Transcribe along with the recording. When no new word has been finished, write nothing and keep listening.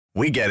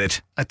We get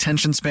it.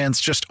 Attention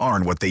spans just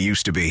aren't what they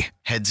used to be.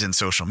 Heads in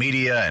social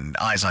media and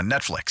eyes on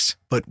Netflix.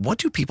 But what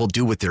do people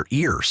do with their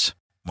ears?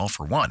 Well,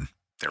 for one,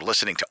 they're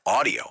listening to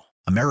audio.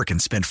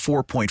 Americans spend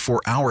 4.4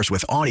 hours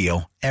with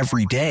audio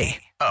every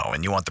day. Oh,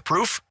 and you want the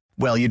proof?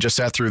 Well, you just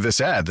sat through this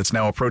ad that's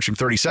now approaching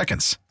 30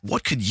 seconds.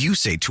 What could you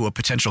say to a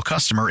potential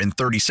customer in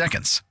 30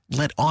 seconds?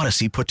 Let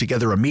Odyssey put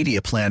together a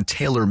media plan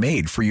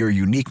tailor-made for your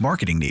unique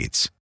marketing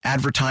needs.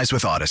 Advertise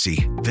with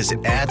Odyssey.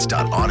 Visit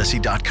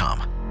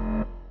ads.odyssey.com.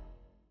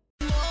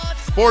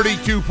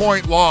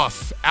 42-point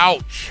loss.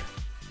 Ouch.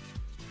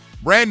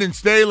 Brandon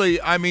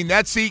Staley, I mean,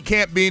 that seat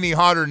can't be any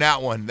hotter than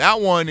that one. That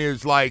one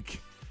is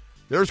like,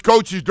 there's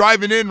coaches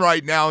driving in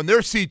right now, and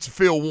their seats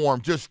feel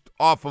warm just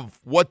off of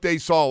what they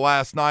saw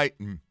last night.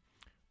 And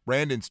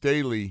Brandon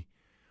Staley,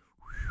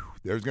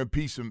 there's going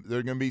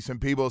to be some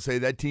people say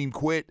that team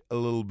quit a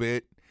little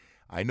bit.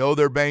 I know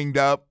they're banged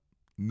up.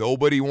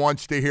 Nobody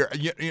wants to hear.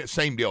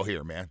 Same deal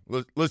here, man.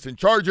 Listen,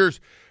 Chargers,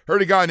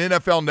 heard a guy on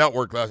NFL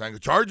Network last night. The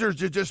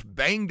Chargers are just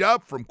banged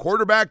up from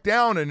quarterback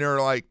down, and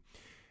they're like,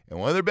 and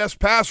one of their best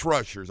pass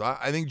rushers.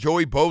 I think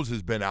Joey Bose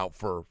has been out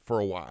for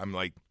a while. I'm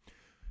like,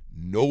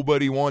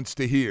 nobody wants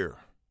to hear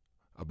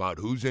about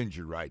who's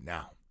injured right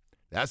now.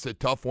 That's a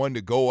tough one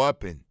to go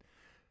up and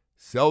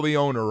sell the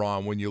owner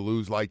on when you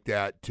lose like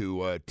that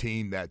to a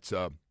team that's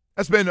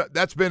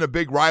been a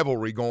big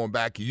rivalry going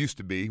back. It used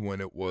to be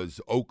when it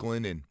was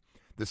Oakland and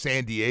the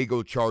San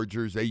Diego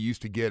Chargers. They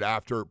used to get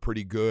after it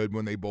pretty good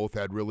when they both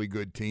had really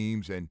good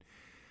teams, and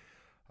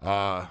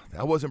that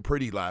wasn't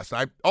pretty last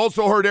night. I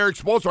also heard Eric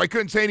Spoelstra. I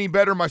couldn't say any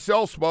better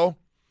myself, Spo.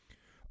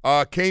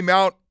 Came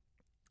out,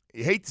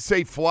 I hate to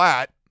say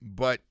flat,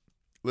 but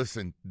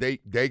listen, they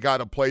got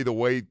to play the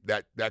way,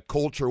 that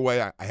culture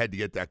way. I had to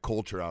get that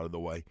culture out of the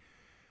way,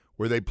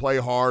 where they play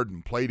hard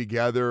and play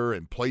together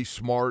and play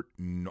smart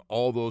and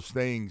all those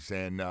things.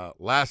 And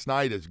last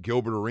night, as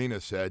Gilbert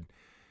Arenas said,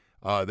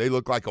 they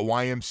look like a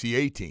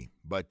YMCA team,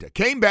 but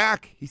came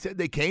back. He said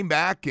they came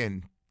back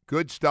and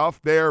good stuff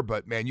there,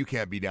 but, man, you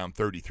can't be down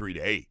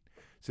 33-8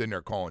 sitting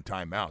there calling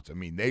timeouts. I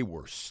mean, they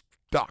were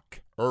stuck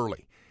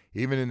early.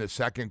 Even in the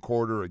second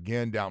quarter,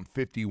 again, down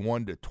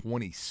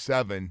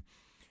 51-27,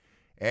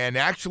 and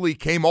actually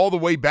came all the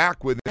way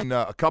back within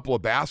a couple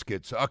of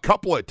baskets a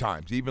couple of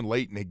times, even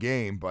late in the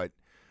game, but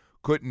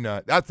couldn't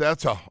that's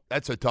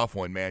a tough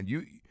one, man.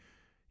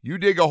 You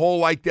dig a hole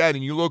like that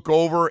and you look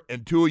over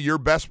and two of your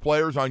best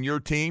players on your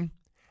team,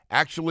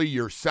 actually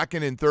your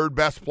second and third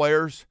best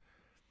players,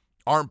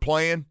 aren't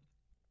playing.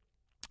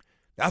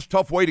 That's a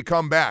tough way to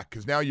come back,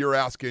 because now you're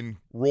asking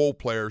role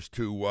players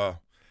to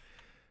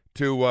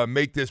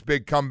make this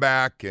big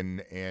comeback,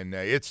 and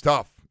it's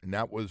tough. And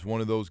that was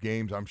one of those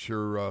games I'm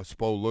sure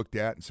Spo looked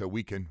at and said,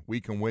 we can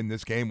win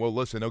this game. Well,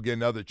 listen, they'll get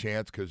another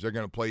chance because they're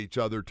going to play each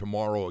other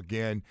tomorrow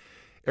again.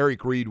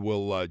 Eric Reed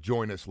will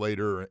join us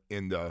later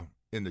in the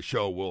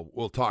show.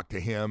 We'll talk to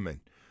him, and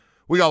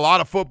we got a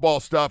lot of football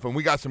stuff, and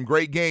we got some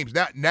great games.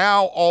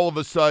 Now all of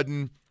a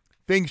sudden,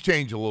 things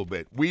change a little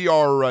bit. We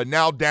are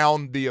now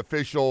down the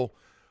official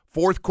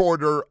fourth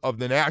quarter of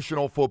the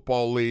National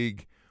Football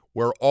League,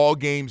 where all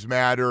games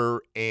matter,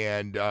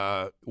 and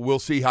we'll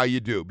see how you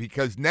do.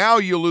 Because now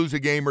you lose a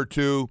game or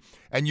two,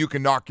 and you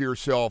can knock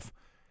yourself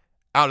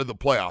out of the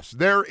playoffs.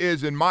 There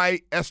is, in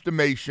my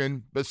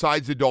estimation,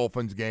 besides the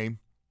Dolphins game,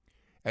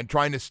 and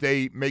trying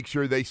to make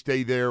sure they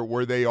stay there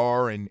where they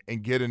are and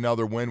get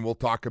another win. We'll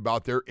talk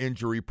about their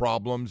injury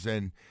problems,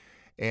 and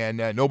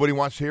nobody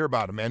wants to hear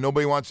about them, man.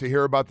 Nobody wants to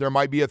hear about there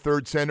might be a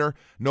third center.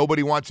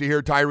 Nobody wants to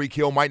hear Tyreek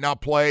Hill might not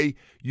play.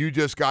 You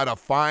just got to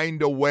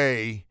find a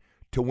way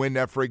to win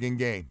that friggin'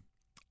 game.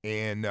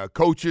 And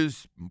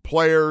coaches and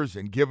players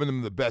and giving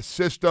them the best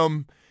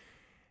system.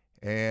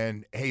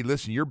 And, hey,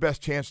 listen, your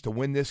best chance to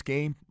win this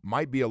game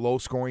might be a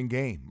low-scoring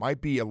game. Might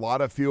be a lot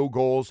of field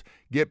goals.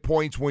 Get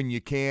points when you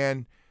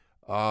can,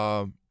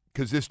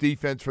 because this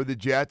defense for the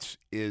Jets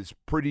is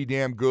pretty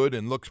damn good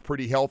and looks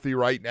pretty healthy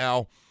right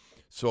now.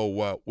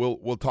 So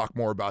we'll talk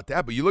more about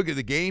that. But you look at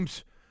the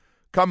games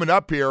coming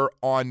up here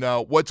on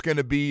what's going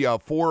to be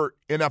 4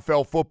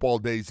 NFL football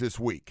days this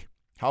week.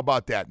 How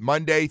about that?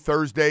 Monday,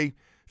 Thursday,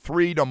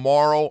 3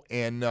 tomorrow,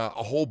 and a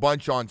whole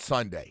bunch on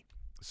Sunday.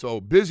 So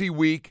busy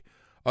week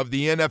of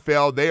the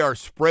NFL. They are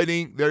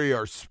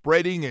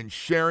spreading and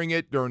sharing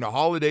it during the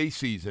holiday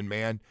season,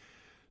 man.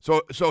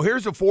 So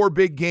here's the 4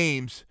 big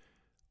games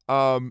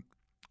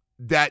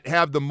that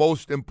have the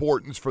most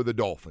importance for the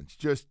Dolphins.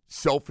 Just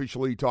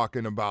selfishly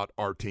talking about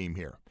our team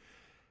here.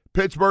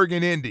 Pittsburgh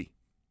and Indy,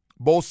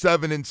 both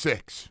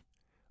 7-6.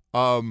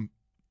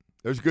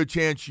 There's a good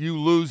chance you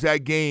lose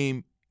that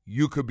game,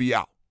 you could be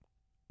out.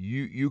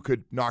 You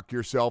could knock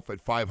yourself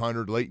at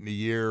 500 late in the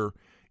year.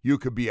 You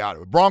could be out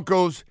of it.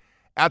 Broncos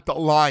at the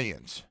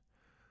Lions.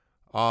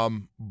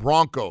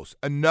 Broncos,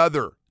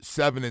 another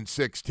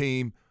 7-6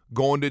 team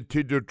going to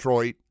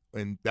Detroit,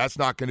 and that's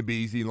not going to be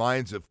easy.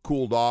 Lions have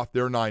cooled off.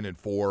 They're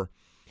 9-4.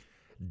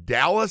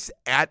 Dallas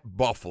at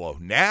Buffalo.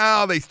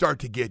 Now they start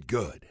to get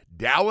good.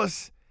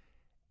 Dallas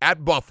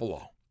at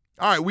Buffalo.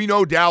 All right, we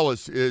know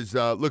Dallas is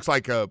looks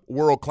like a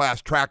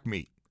world-class track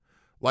meet.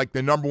 like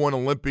the number one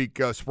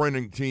Olympic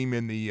sprinting team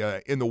in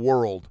the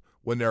world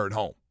when they're at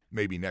home,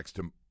 maybe next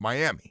to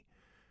Miami.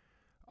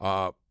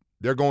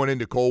 They're going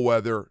into cold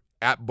weather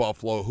at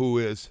Buffalo, who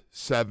is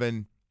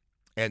 7-6.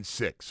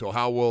 So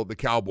how will the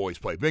Cowboys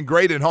play? Been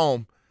great at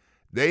home.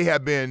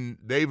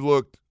 They've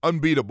looked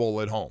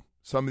unbeatable at home.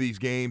 Some of these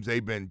games,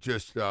 they've been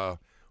just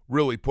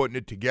really putting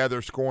it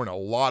together, scoring a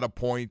lot of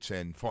points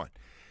and fun.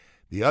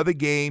 The other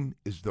game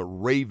is the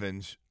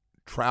Ravens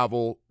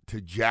travel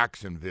to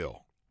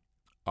Jacksonville.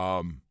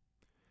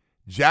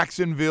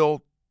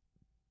 Jacksonville,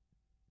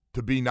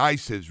 to be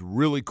nice, has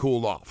really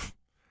cooled off.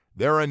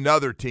 They're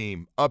another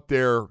team up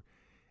there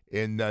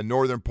in the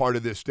northern part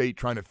of this state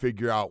trying to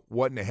figure out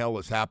what in the hell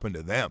has happened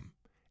to them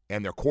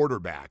and their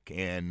quarterback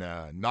and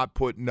not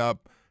putting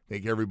up. I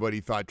think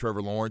everybody thought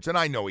Trevor Lawrence, and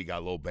I know he got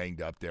a little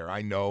banged up there.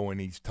 I know,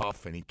 and he's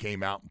tough, and he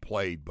came out and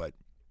played. But,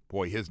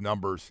 boy, his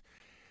numbers,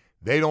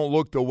 they don't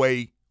look the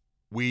way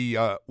we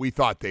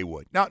thought they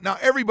would. Now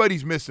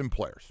everybody's missing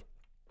players.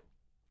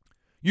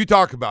 You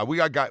talk about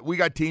it. We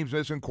got teams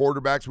missing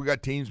quarterbacks. We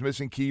got teams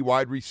missing key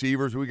wide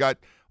receivers. We got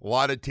a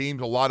lot of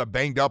teams, a lot of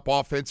banged up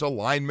offensive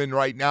linemen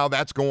right now.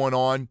 That's going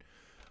on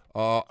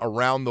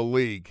around the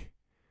league.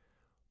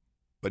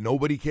 But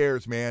nobody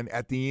cares, man.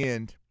 At the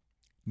end,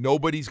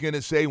 nobody's going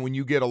to say when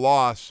you get a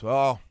loss,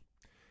 oh,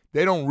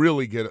 they don't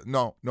really get it.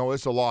 No,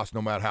 it's a loss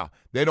no matter how.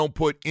 They don't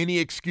put any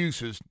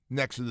excuses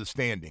next to the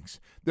standings.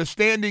 The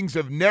standings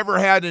have never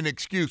had an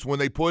excuse when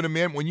they put them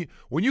in.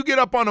 When you get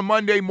up on a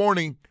Monday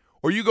morning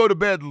or you go to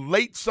bed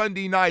late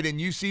Sunday night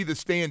and you see the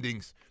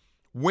standings,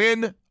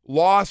 win,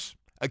 loss,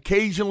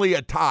 occasionally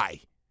a tie.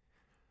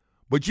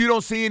 But you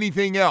don't see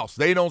anything else.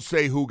 They don't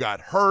say who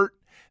got hurt.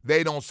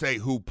 They don't say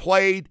who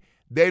played.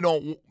 They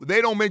don't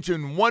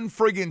mention one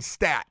friggin'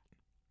 stat.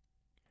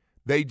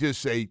 They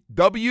just say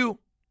W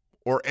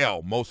or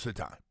L most of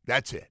the time.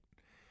 That's it.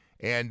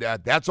 And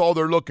that's all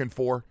they're looking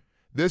for.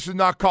 This is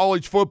not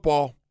college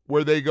football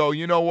where they go,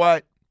 you know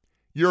what?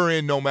 You're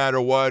in no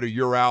matter what or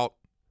you're out.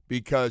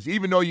 Because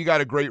even though you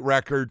got a great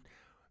record,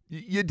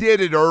 you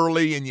did it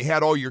early and you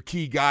had all your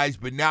key guys,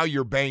 but now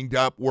you're banged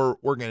up. We're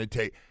going to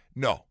take –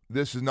 no,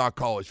 this is not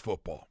college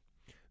football.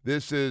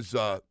 This is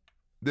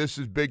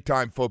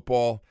big-time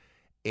football,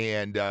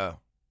 and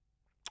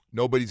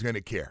nobody's going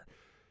to care.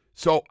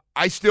 So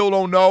I still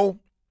don't know.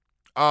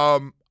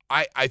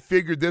 I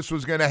figured this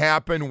was going to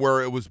happen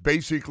where it was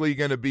basically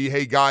going to be,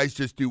 hey, guys,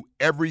 just do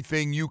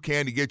everything you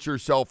can to get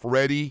yourself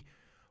ready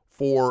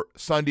for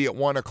Sunday at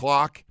 1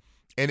 o'clock.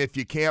 And if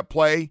you can't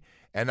play,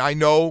 and I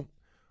know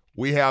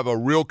we have a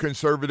real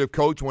conservative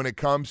coach when it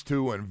comes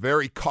to a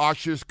very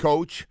cautious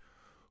coach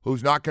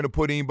who's not going to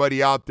put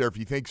anybody out there if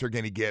he thinks they're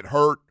going to get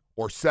hurt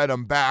or set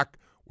them back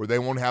where they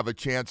won't have a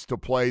chance to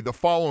play the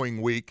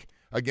following week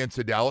against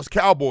the Dallas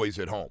Cowboys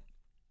at home.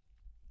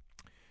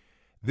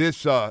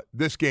 This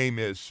game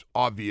is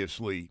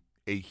obviously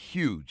a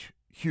huge,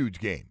 huge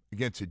game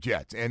against the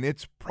Jets, and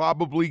it's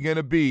probably going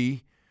to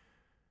be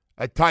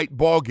a tight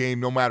ball game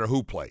no matter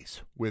who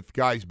plays with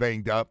guys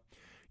banged up.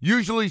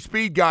 Usually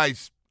speed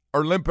guys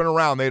are limping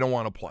around. They don't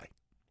want to play.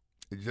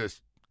 It's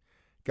just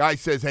guy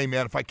says, hey,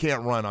 man, if I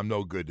can't run, I'm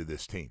no good to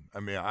this team.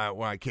 I mean,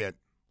 I can't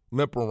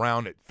limp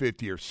around at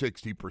 50 or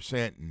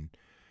 60% and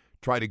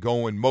try to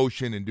go in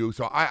motion and do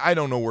so. I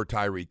don't know where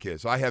Tyreek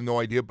is. I have no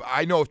idea. But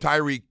I know if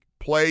Tyreek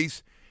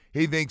plays,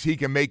 he thinks he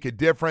can make a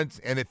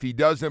difference. And if he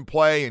doesn't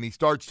play and he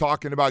starts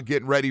talking about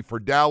getting ready for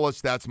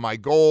Dallas, that's my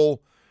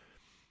goal.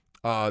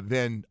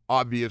 Then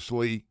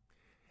obviously,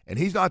 and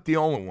he's not the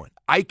only one,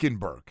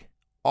 Eichenberg,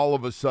 all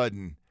of a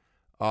sudden,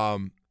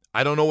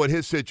 I don't know what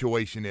his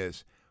situation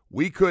is.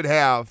 We could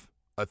have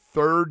a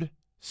third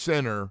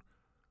center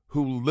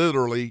who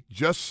literally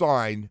just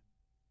signed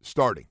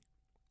starting.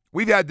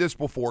 We've had this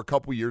before. A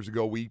couple years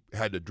ago, we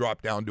had to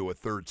drop down to a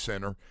third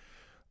center.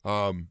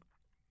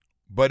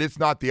 But it's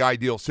not the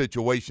ideal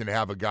situation to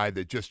have a guy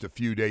that just a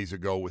few days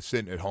ago was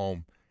sitting at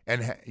home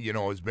and,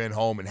 has been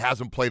home and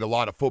hasn't played a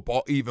lot of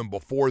football even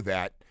before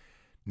that.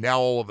 Now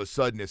all of a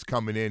sudden it's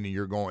coming in and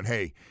you're going,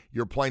 hey,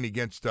 you're playing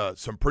against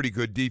some pretty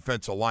good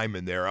defensive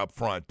linemen there up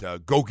front.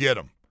 Go get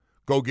them.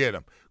 Go get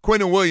them.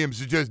 Quentin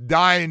Williams is just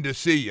dying to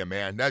see you,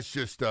 man. That's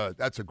just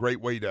that's a great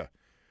way to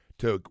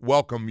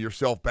welcome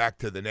yourself back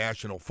to the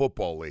National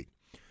Football League.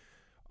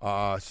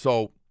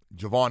 So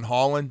Javon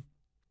Holland,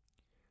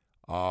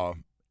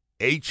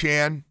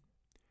 Achane,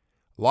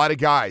 a lot of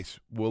guys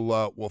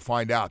we'll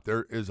find out.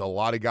 There is a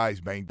lot of guys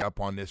banged up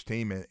on this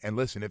team. And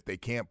listen, if they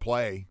can't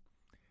play,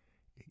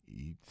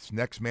 it's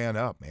next man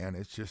up, man.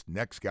 It's just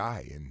next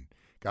guy. And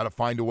got to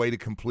find a way to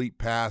complete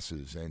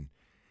passes. And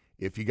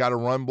if you got to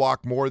run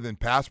block more than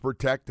pass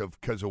protect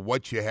because of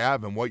what you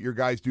have and what your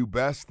guys do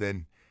best,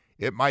 then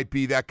it might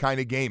be that kind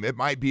of game. It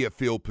might be a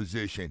field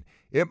position.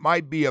 It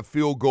might be a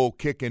field goal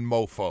kicking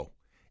mofo.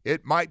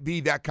 It might be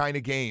that kind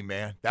of game,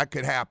 man. That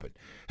could happen.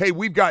 Hey,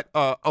 we've got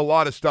a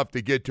lot of stuff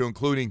to get to,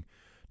 including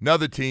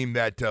another team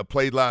that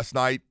played last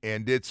night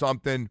and did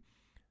something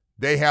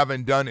they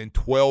haven't done in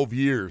 12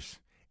 years,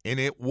 and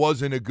it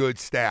wasn't a good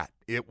stat.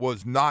 It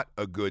was not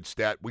a good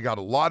stat. We got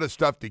a lot of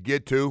stuff to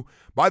get to.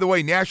 By the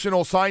way,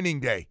 National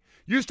Signing Day.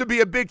 Used to be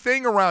a big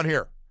thing around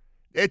here.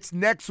 It's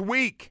next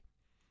week.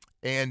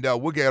 And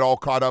we'll get all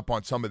caught up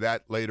on some of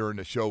that later in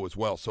the show as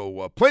well.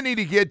 So plenty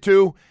to get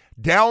to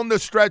down the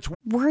stretch.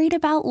 Worried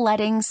about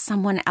letting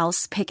someone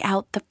else pick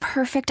out the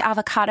perfect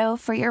avocado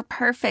for your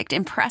perfect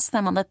impress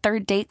them on the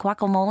third date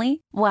guacamole?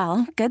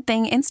 Well, good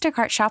thing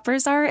Instacart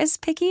shoppers are as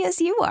picky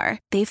as you are.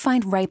 They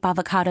find ripe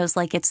avocados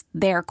like it's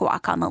their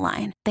guac on the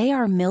line. They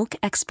are milk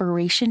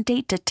expiration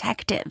date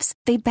detectives.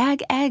 They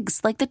bag eggs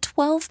like the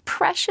 12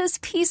 precious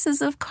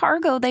pieces of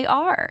cargo they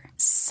are.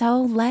 So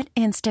let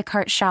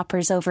Instacart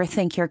shoppers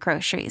overthink your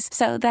groceries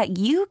so that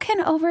you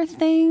can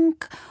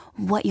overthink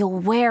what you'll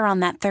wear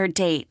on that third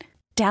date.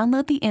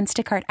 Download the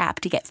Instacart app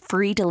to get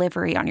free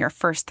delivery on your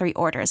first 3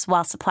 orders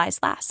while supplies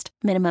last.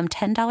 Minimum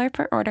 $10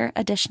 per order.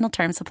 Additional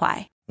terms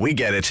apply. We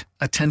get it.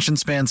 Attention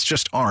spans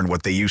just aren't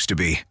what they used to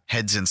be.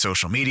 Heads in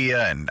social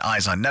media and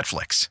eyes on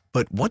Netflix.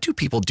 But what do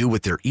people do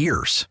with their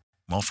ears?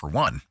 Well, for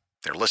one,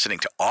 they're listening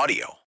to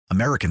audio.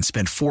 Americans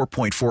spend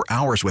 4.4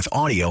 hours with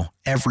audio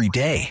every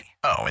day.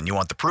 Oh, and you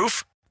want the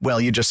proof? Well,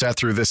 you just sat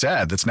through this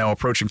ad that's now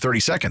approaching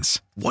 30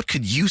 seconds. What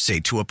could you say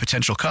to a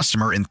potential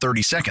customer in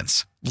 30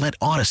 seconds? Let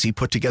Odyssey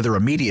put together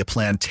a media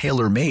plan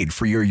tailor-made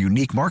for your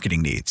unique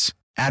marketing needs.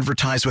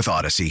 Advertise with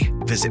Odyssey.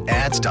 Visit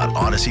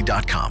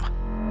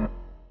ads.odyssey.com.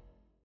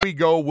 We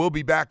go. We'll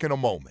be back in a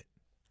moment.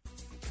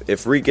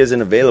 If Reek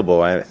isn't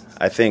available,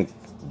 I think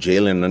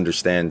Jalen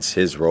understands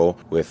his role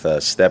with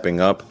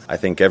stepping up. I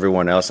think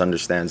everyone else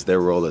understands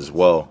their role as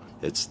well.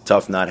 It's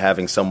tough not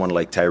having someone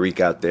like Tyreek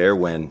out there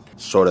when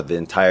sort of the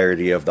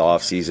entirety of the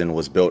offseason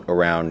was built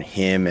around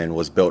him and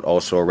was built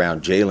also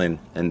around Jalen.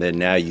 And then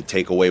now you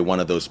take away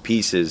one of those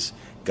pieces,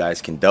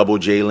 guys can double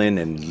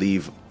Jalen and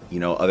leave,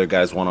 other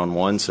guys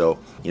one-on-one. So,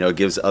 it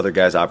gives other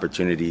guys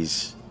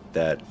opportunities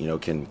that,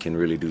 can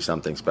really do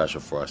something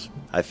special for us.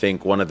 I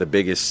think one of the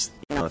biggest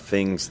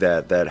things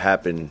that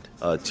happened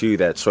too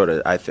that sort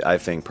of I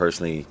think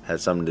personally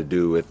had something to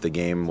do with the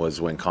game was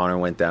when Connor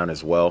went down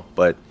as well.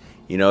 But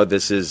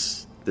this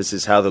is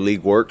how the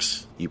league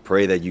works. You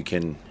pray that you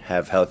can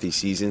have healthy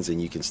seasons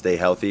and you can stay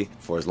healthy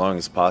for as long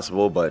as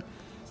possible. But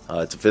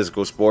it's a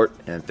physical sport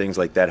and things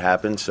like that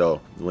happen.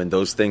 So when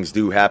those things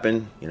do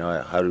happen,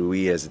 how do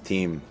we as a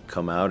team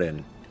come out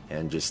and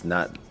just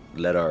not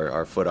let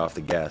our foot off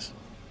the gas?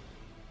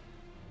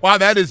 Wow,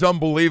 that is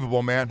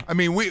unbelievable, man. I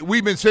mean,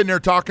 we've been sitting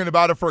there talking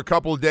about it for a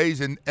couple of days,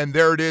 and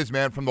there it is,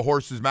 man, from the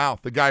horse's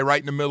mouth. The guy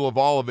right in the middle of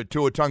all of it,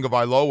 Tua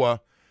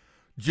Tagovailoa,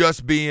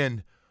 just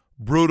being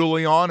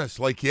brutally honest.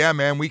 Like, yeah,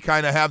 man, we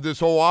kind of have this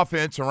whole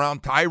offense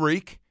around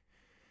Tyreek,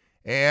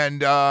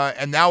 and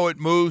now it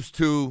moves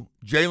to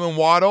Jalen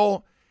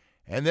Waddle,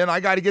 and then I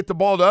got to get the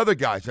ball to other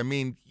guys. I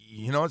mean,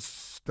 it's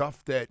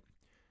stuff that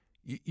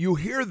you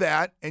hear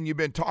that, and you've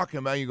been talking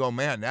about, you go,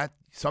 man, that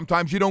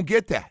sometimes you don't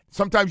get that.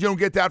 Sometimes you don't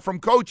get that from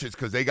coaches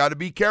because they got to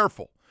be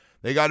careful.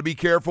 They got to be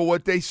careful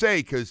what they say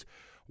because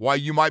while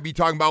you might be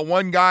talking about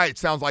one guy, it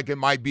sounds like it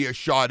might be a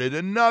shot at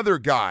another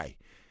guy.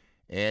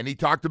 And he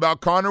talked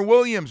about Connor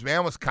Williams,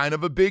 man, was kind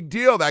of a big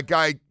deal. That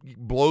guy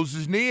blows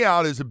his knee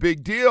out is a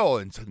big deal.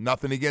 And it's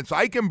nothing against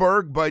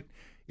Eichenberg, but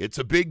it's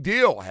a big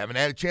deal. I haven't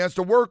had a chance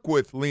to work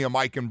with Liam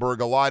Eichenberg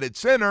a lot at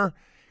center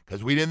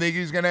because we didn't think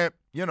he was going to,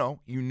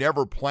 you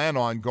never plan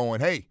on going,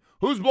 hey,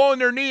 who's blowing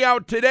their knee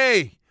out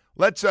today?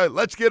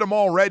 Let's get them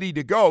all ready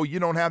to go. You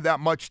don't have that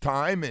much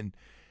time,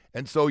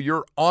 and so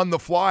you're on the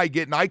fly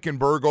getting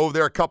Eichenberg over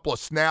there a couple of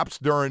snaps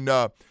during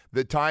the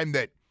time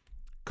that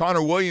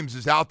Connor Williams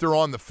is out there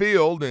on the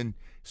field and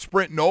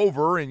sprinting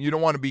over, and you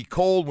don't want to be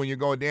cold when you're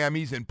going, damn,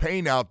 he's in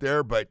pain out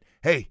there. But,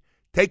 hey,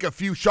 take a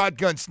few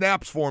shotgun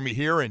snaps for me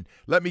here and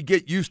let me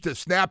get used to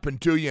snapping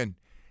to you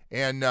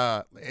and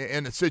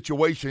in a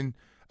situation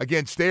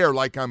against air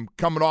like I'm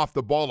coming off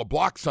the ball to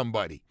block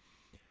somebody.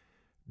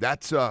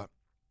 That's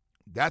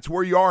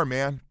where you are,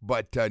 man.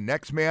 But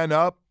next man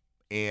up,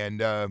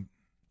 and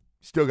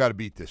still got to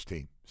beat this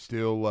team.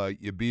 Still,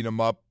 you beat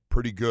them up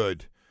pretty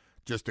good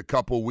just a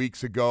couple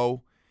weeks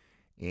ago,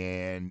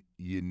 and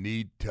you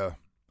need to,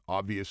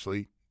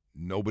 obviously,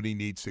 nobody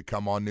needs to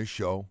come on this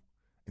show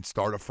and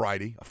start a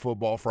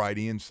football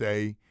Friday, and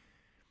say,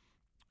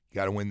 you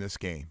got to win this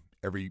game.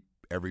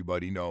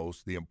 Everybody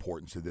knows the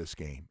importance of this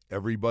game.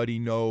 Everybody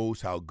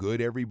knows how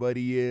good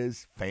everybody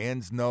is.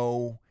 Fans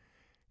know.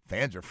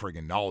 Fans are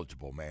friggin'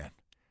 knowledgeable, man.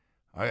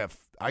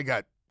 I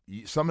got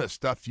some of the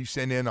stuff you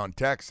send in on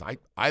text.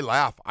 I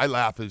laugh. I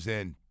laugh as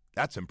in,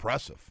 that's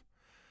impressive.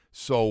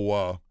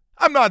 So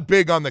I'm not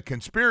big on the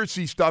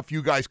conspiracy stuff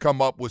you guys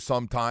come up with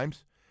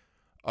sometimes.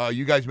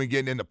 You guys been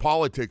getting into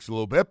politics a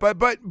little bit,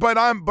 but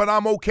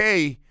I'm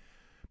okay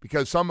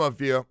because some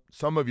of you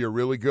are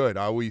really good.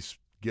 I always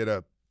get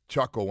a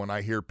chuckle when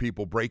I hear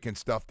people breaking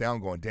stuff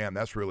down, going, "Damn,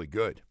 that's really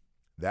good."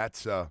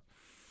 That's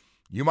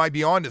you might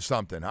be onto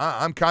something.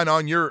 I'm kind of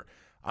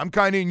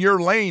in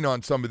your lane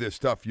on some of this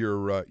stuff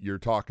you're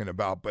talking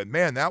about. But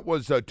man, that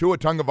was Tua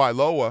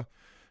Tagovailoa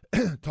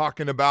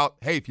talking about,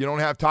 hey, if you don't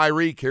have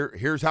Tyreek,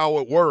 here's how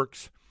it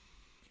works.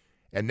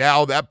 And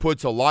now that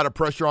puts a lot of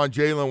pressure on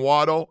Jalen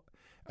Waddle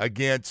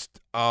against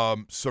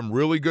some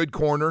really good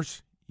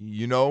corners.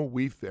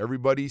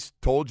 everybody's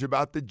told you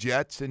about the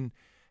Jets and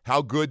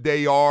how good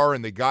they are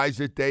and the guys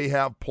that they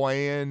have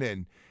playing,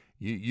 and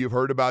you've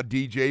heard about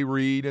DJ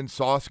Reed and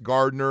Sauce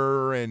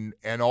Gardner and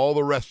all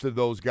the rest of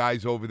those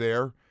guys over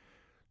there.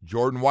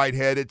 Jordan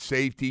Whitehead at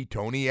safety,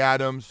 Tony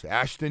Adams,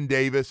 Ashton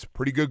Davis,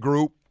 pretty good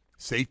group.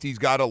 Safety's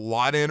got a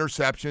lot of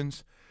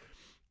interceptions.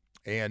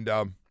 And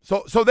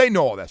so they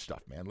know all that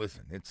stuff, man.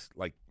 Listen, it's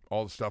like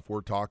all the stuff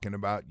we're talking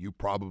about, you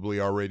probably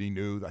already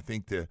knew. I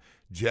think the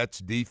Jets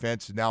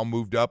defense has now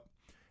moved up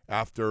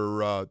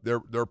after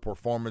their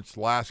performance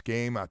last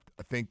game. I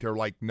think they're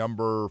like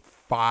number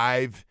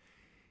 5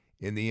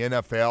 in the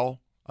NFL,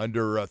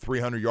 under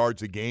 300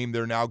 yards a game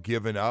they're now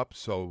giving up.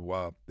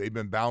 So they've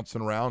been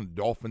bouncing around.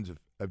 The Dolphins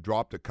have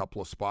dropped a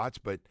couple of spots,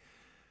 but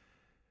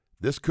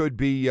this could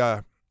be,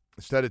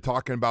 instead of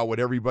talking about what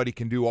everybody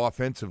can do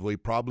offensively,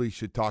 probably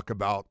should talk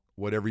about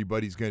what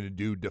everybody's going to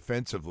do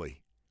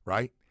defensively,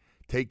 right?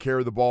 Take care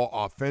of the ball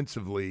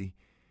offensively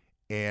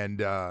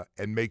and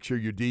make sure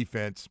your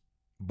defense,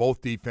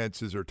 both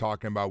defenses are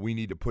talking about we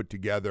need to put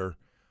together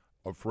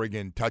a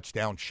friggin'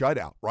 touchdown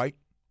shutout, right?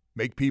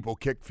 Make people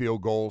kick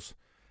field goals,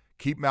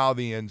 keep them out of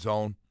the end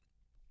zone,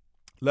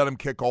 let them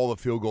kick all the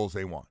field goals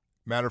they want.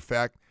 Matter of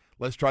fact,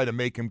 let's try to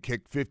make them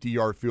kick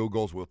 50-yard field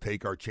goals. We'll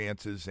take our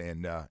chances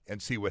and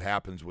see what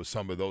happens with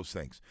some of those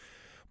things.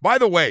 By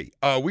the way,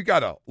 we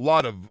got a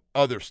lot of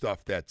other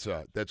stuff that's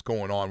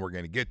going on we're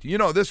going to get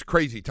to. This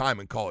crazy time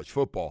in college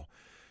football.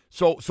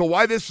 So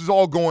why this is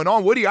all going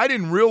on, Woody, I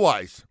didn't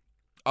realize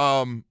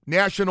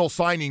National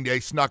Signing Day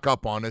snuck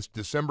up on us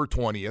December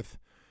 20th.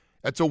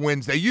 That's a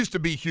Wednesday. Used to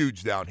be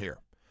huge down here.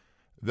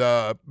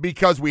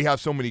 Because we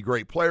have so many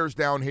great players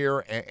down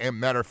here, and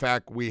matter of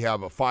fact, we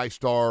have a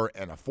 5-star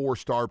and a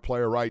 4-star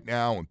player right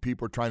now, and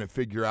people are trying to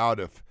figure out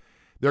if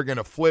they're going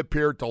to flip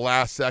here at the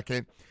last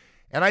second.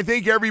 And I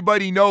think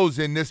everybody knows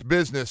in this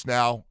business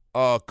now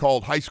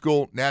called High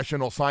School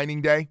National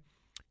Signing Day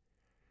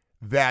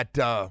that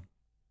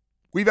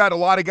we've had a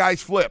lot of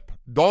guys flip.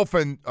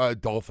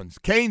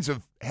 Canes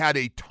have had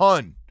a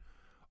ton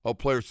of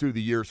players through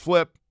the years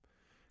flip,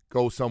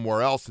 go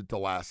somewhere else at the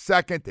last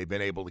second. They've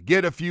been able to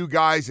get a few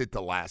guys at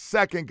the last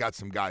second, got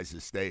some guys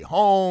to stay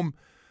home.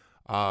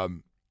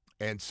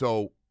 And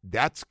so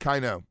that's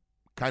kind of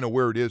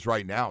where it is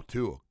right now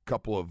too. A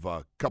couple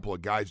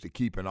of guys to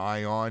keep an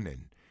eye on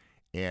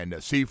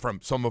and see from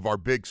some of our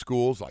big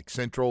schools like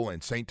Central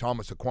and St.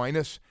 Thomas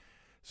Aquinas.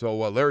 So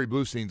Larry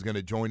Bluestein's going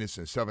to join us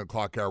in the 7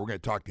 o'clock hour. We're going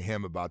to talk to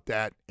him about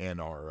that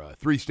and our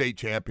 3-state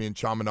champion,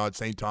 Chaminade,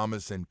 St.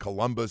 Thomas, and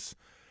Columbus.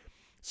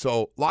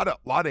 So a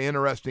lot of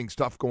interesting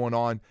stuff going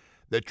on.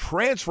 The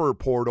transfer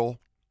portal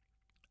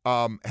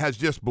has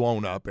just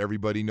blown up.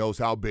 Everybody knows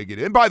how big it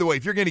is. And by the way,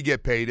 if you're going to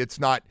get paid, it's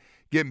not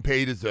getting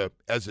paid as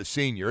a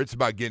senior. It's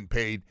about getting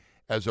paid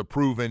as a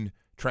proven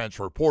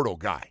transfer portal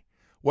guy.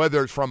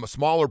 Whether it's from a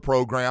smaller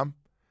program,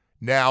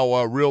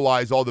 now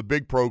realize all the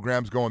big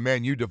programs going,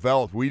 man, you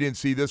developed. We didn't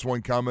see this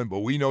one coming, but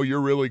we know you're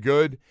really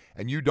good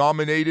and you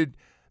dominated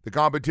the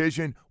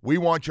competition. We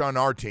want you on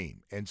our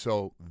team. And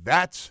so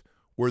that's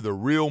where the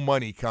real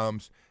money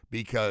comes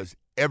because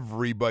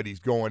everybody's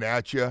going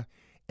at you.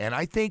 And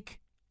I think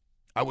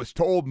I was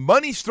told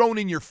money's thrown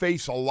in your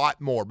face a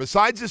lot more.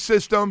 Besides the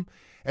system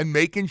and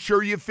making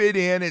sure you fit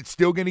in, it's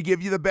still going to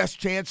give you the best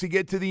chance to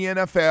get to the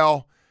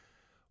NFL.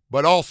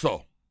 But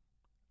also,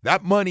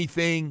 that money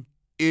thing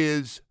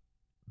is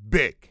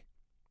big.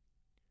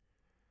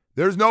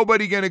 There's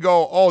nobody going to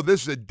go, oh,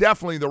 this is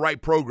definitely the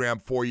right program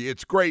for you.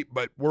 It's great,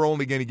 but we're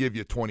only going to give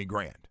you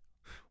 $20,000.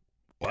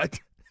 What?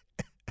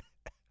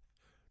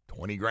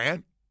 20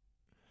 grand?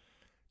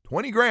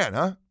 20 grand,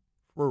 huh?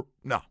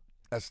 No,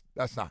 that's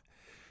not.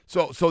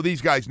 So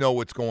these guys know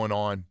what's going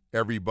on.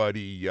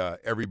 Everybody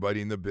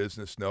in the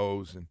business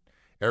knows, and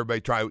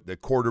everybody try the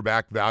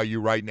quarterback value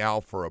right now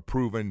for a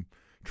proven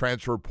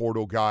transfer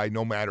portal guy,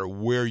 no matter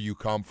where you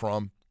come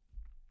from.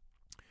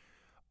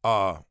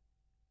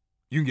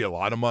 You can get a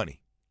lot of money.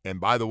 And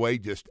by the way,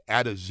 just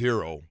add a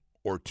 0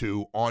 or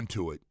 2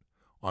 onto it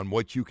on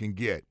what you can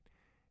get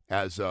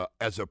as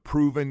a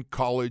proven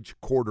college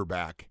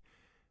quarterback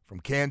from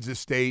Kansas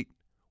State,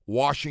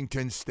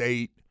 Washington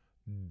State,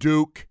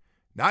 Duke.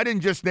 Now, I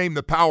didn't just name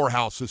the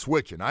powerhouses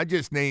switching. I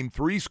just named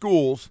 3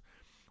 schools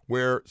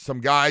where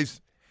some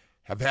guys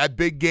have had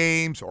big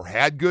games or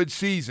had good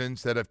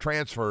seasons that have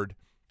transferred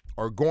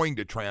or going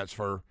to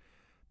transfer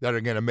that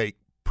are going to make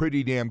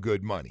pretty damn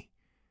good money.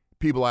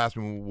 People ask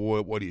me,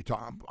 what are you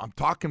talking? I'm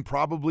talking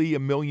probably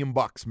 $1 million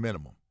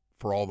minimum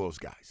for all those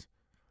guys.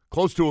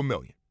 Close to $1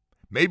 million.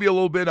 Maybe a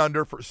little bit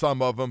under for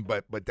some of them,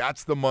 but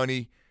that's the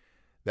money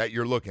that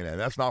you're looking at.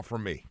 That's not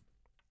from me.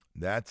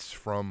 That's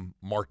from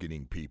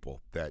marketing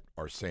people that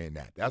are saying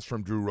that. That's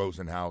from Drew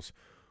Rosenhaus,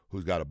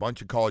 who's got a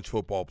bunch of college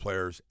football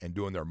players and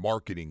doing their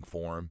marketing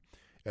for him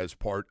as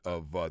part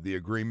of the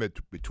agreement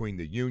between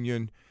the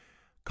union,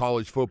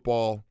 college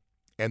football,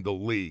 and the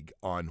league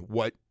on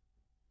what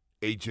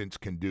agents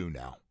can do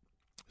now.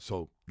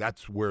 So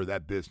that's where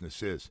that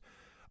business is.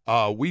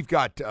 We've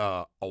got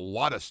a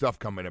lot of stuff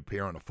coming up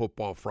here on a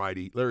Football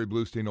Friday. Larry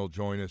Bluestein will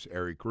join us.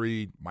 Eric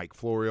Reed, Mike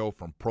Florio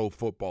from Pro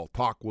Football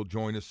Talk will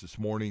join us this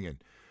morning,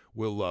 and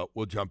we'll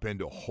jump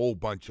into a whole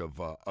bunch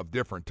of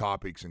different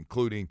topics,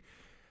 including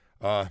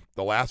the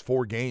last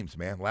 4 games,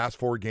 man. Last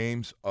 4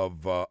 games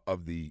of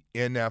the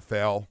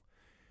NFL,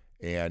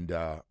 and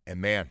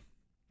man,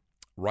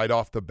 right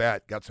off the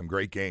bat, got some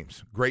great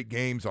games. Great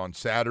games on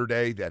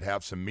Saturday that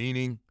have some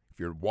meaning. If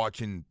you're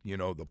watching,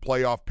 the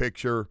playoff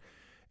picture,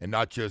 and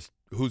not just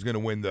who's going to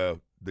win the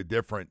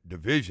different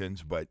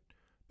divisions, but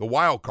the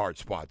wild card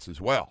spots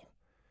as well.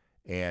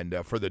 And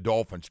for the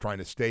Dolphins, trying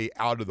to stay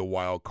out of the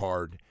wild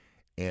card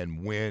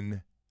and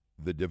win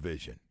the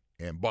division.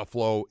 And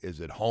Buffalo is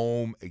at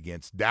home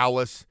against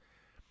Dallas.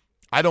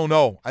 I don't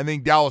know. I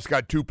think Dallas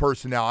got 2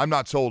 personnel. I'm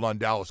not sold on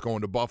Dallas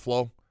going to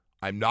Buffalo.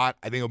 I'm not.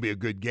 I think it'll be a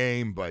good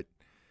game, but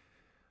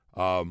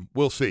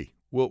we'll see.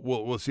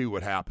 We'll see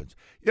what happens.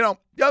 The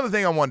other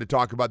thing I wanted to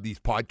talk about, these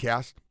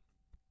podcasts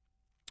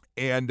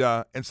and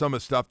some of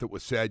the stuff that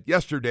was said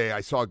yesterday,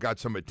 I saw it got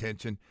some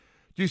attention.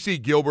 Did you see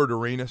Gilbert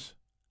Arenas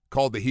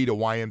called the Heat a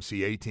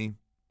YMCA team?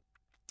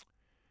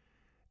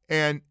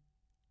 And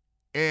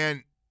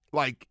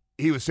like,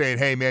 he was saying,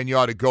 hey, man, you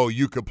ought to go.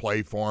 You could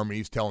play for him.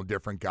 He's telling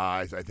different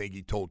guys. I think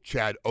he told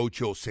Chad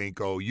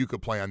Ochocinco, you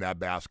could play on that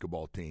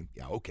basketball team.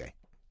 Yeah, okay.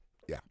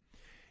 Yeah.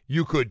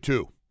 You could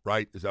too,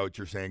 right? Is that what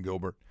you're saying,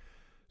 Gilbert?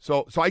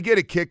 So I get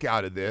a kick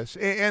out of this.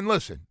 And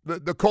listen,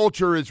 the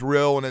culture is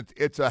real, and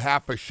it's a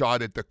half a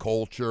shot at the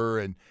culture,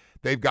 and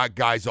they've got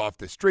guys off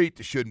the street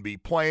that shouldn't be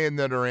playing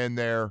that are in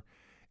there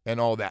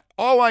and all that.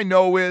 All I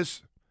know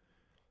is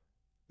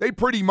they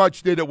pretty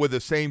much did it with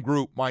the same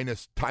group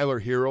minus Tyler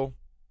Hero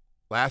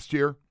last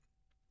year,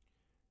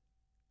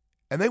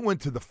 and they went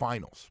to the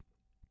finals.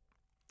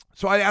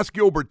 So I asked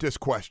Gilbert this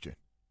question.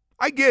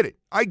 I get it.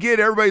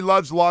 Everybody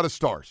loves a lot of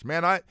stars.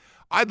 Man,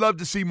 I'd love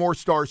to see more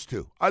stars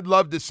too. I'd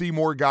love to see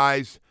more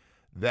guys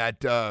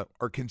that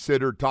are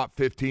considered top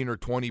 15 or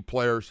 20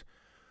 players.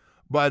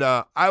 But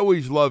I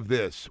always love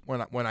this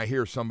when I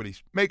hear somebody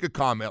make a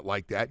comment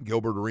like that.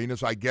 Gilbert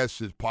Arenas, I guess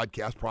his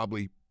podcast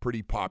probably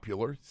pretty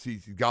popular.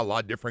 He's got a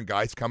lot of different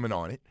guys coming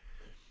on it.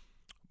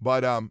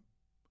 But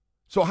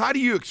so how do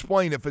you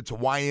explain if it's a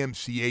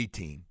YMCA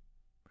team?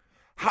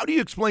 How do you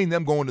explain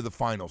them going to the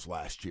finals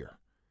last year?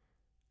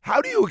 How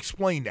do you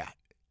explain that?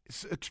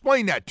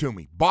 Explain that to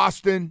me.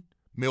 Boston,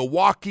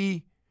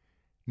 Milwaukee,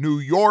 New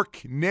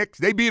York, Knicks,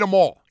 they beat them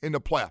all in the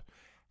playoffs.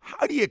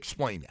 How do you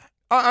explain that?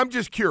 I'm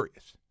just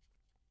curious.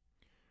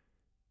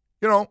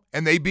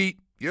 And they beat,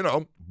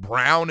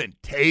 Brown and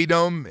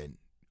Tatum and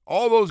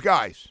all those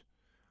guys.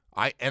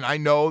 I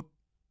know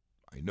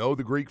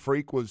the Greek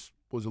Freak was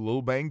a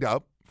little banged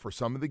up for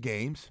some of the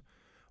games,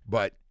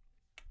 but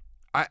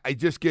I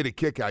just get a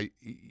kick out.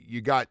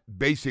 You got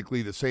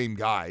basically the same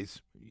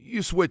guys.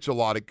 You switch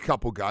a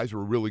couple guys who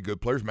were really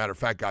good players. Matter of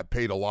fact, got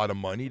paid a lot of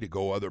money to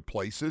go other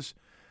places.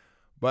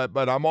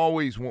 But I'm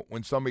always,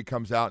 when somebody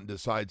comes out and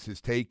decides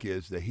his take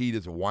is the Heat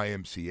is a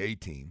YMCA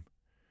team,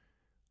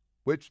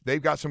 which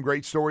they've got some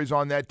great stories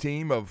on that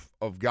team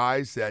of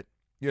guys that,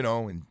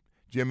 and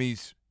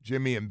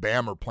Jimmy and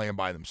Bam are playing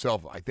by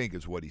themselves, I think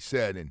is what he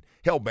said. And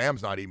hell,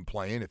 Bam's not even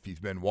playing if he's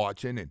been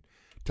watching. And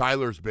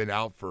Tyler's been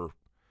out for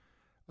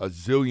a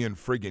zillion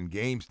friggin'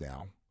 games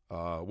now.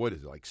 What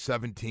is it, like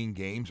 17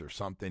 games or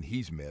something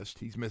he's missed.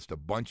 He's missed a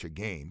bunch of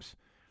games.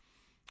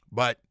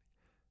 But,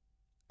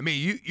 I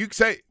mean, you can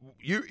say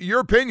your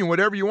opinion,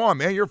 whatever you want,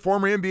 man. You're a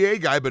former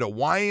NBA guy, but a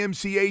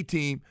YMCA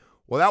team,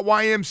 well, that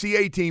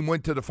YMCA team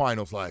went to the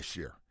finals last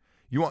year.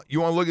 You want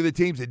to look at the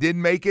teams that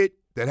didn't make it,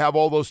 that have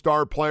all those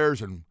star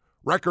players and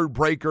record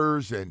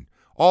breakers and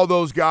all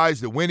those guys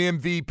that win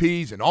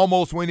MVPs and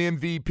almost win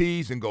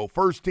MVPs and go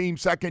first team,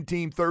 second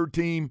team, third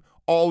team,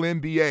 all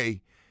NBA.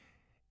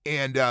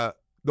 And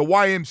the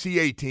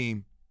YMCA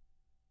team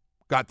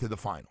got to the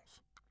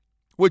finals,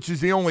 which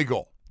is the only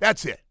goal.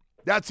 That's it.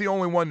 That's the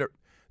only one that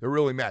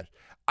really matters.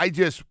 I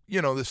just,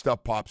 this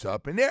stuff pops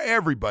up, and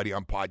everybody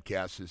on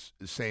podcasts is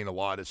saying a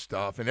lot of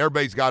stuff, and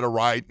everybody's got it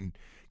right. And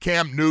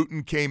Cam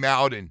Newton came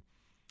out,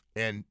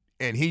 and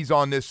he's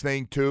on this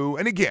thing too.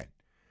 And again,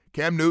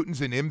 Cam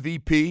Newton's an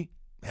MVP,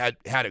 had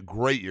a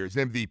great year. His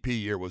MVP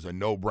year was a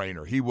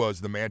no-brainer. He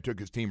was the man, took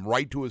his team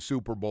right to a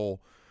Super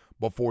Bowl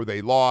before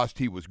they lost.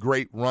 He was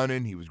great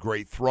running. He was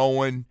great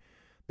throwing.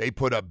 They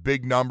put up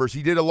big numbers.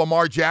 He did a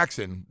Lamar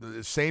Jackson,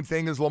 the same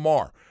thing as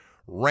Lamar.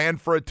 Ran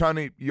for a ton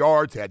of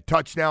yards, had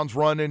touchdowns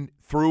running,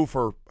 threw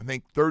for, I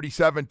think,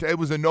 37. It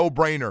was a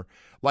no-brainer.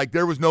 Like,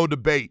 there was no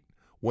debate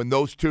when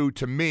those two,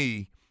 to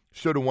me,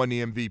 should have won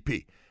the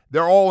MVP.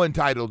 They're all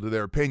entitled to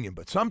their opinion,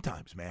 but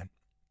sometimes, man,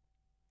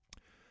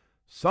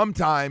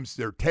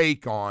 their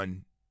take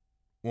on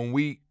when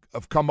we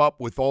have come up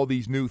with all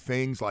these new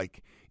things,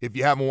 like if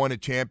you haven't won a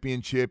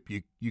championship,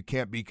 you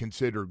can't be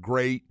considered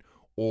great,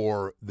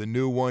 or the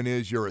new one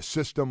is you're a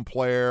system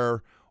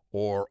player,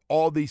 or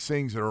all these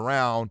things that are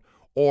around,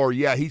 or,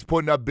 yeah, he's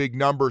putting up big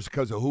numbers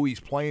because of who he's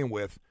playing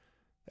with.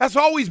 That's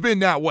always been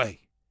that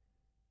way.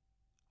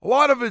 A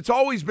lot of it's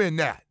always been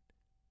that.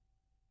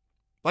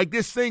 Like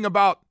this thing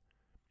about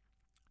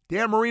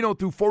Dan Marino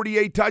threw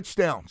 48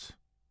 touchdowns.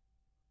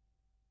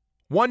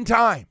 One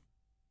time.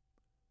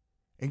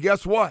 And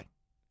guess what?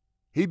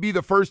 He'd be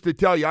the first to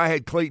tell you I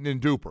had Clayton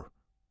and Duper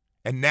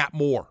and Nat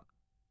Moore.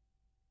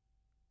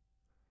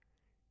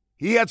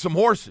 He had some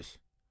horses.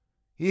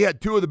 He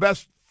had two of the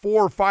best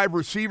 4 or 5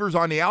 receivers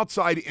on the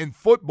outside in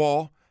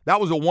football.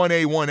 That was a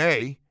 1A,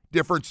 1A,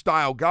 different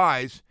style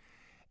guys.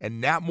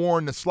 And Nat Moore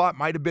in the slot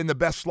might have been the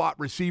best slot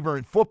receiver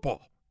in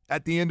football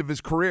at the end of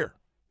his career.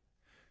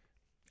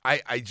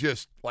 I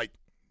just, like,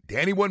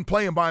 Danny wasn't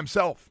playing by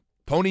himself.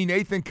 Tony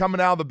Nathan coming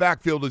out of the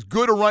backfield is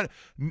good a run.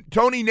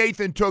 Tony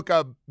Nathan took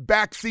a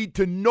backseat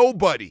to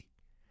nobody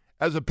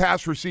as a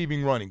pass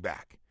receiving running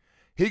back.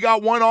 He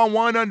got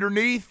one-on-one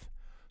underneath.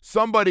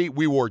 Somebody,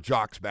 we wore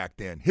jocks back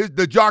then.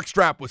 The jock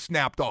strap was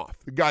snapped off.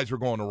 The guys were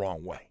going the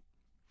wrong way.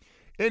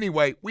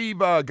 Anyway, we've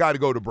got to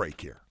go to break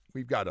here.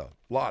 We've got a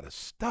lot of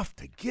stuff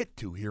to get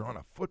to here on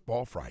a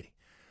Football Friday.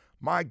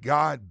 My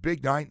God,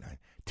 big night.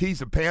 Tease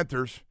the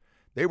Panthers.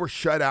 They were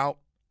shut out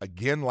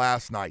again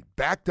last night.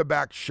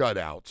 Back-to-back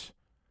shutouts.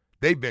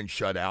 They've been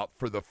shut out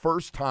for the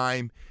first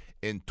time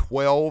in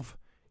 12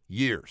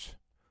 years.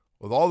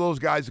 With all those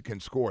guys that can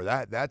score,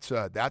 that's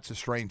a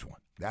strange one.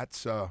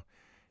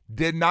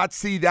 Did not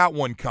see that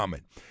one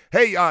coming.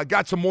 Hey,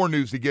 got some more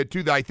news to get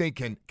to that I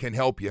think can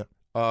help you.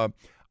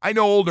 I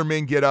know older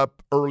men get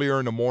up earlier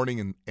in the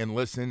morning and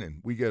listen, and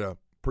we get a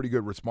pretty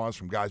good response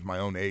from guys my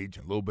own age,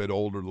 a little bit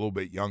older, a little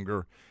bit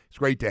younger. It's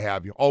great to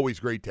have you. Always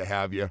great to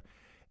have you.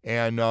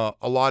 And a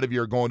lot of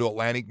you are going to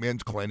Atlantic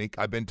Men's Clinic.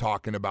 I've been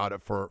talking about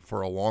it for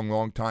a long,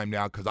 long time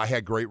now because I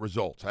had great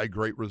results.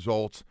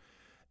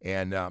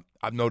 And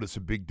I've noticed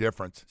a big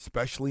difference,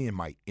 especially in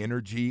my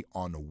energy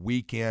on the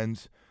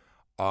weekends.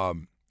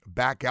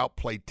 Back out,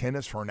 play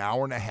tennis for an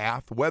hour and a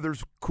half. The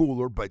weather's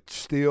cooler, but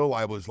still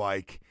I was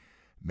like,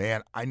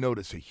 man, I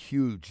notice a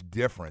huge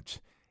difference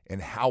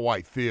in how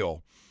I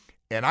feel.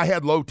 And I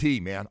had low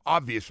T, man.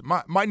 Obvious.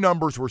 My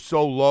numbers were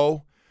so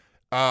low.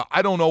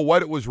 I don't know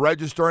what it was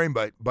registering,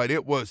 but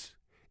it was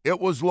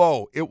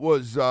low. It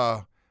was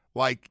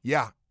like,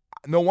 yeah,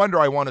 no wonder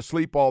I want to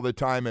sleep all the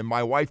time. And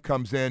my wife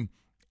comes in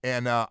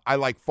and I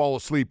like fall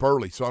asleep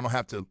early so I don't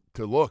have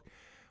to look.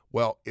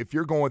 Well, if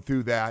you're going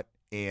through that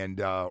and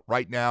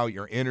right now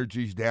your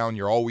energy's down,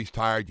 you're always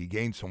tired, you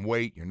gained some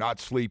weight, you're not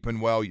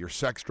sleeping well, your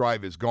sex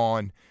drive is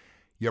gone,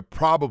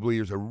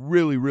 there's a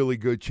really, really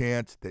good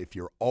chance that if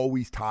you're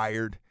always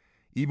tired,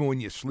 even when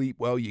you sleep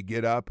well, you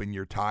get up and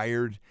you're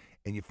tired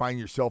and you find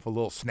yourself a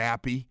little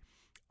snappy,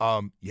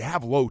 you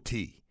have low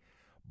T.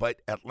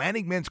 But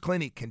Atlantic Men's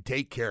Clinic can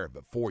take care of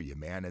it for you,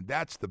 man. And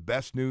that's the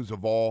best news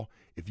of all.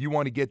 If you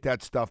want to get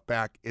that stuff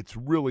back, it's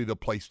really the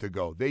place to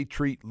go. They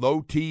treat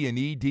low T and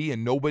ED,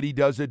 and nobody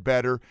does it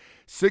better.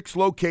 6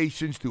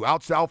 locations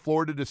throughout South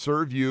Florida to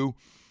serve you.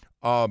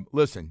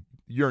 Listen,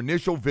 your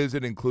initial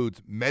visit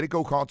includes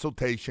medical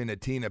consultation, a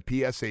T and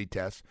a PSA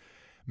test.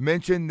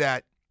 Mention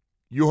that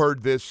you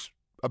heard this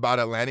about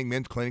Atlantic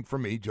Men's Clinic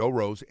from me, Joe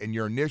Rose, and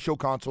your initial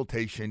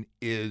consultation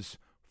is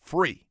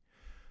free.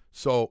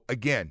 So,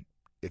 again,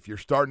 if you're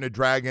starting to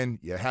dragon,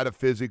 you had a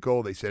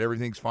physical, they said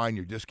everything's fine,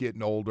 you're just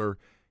getting older,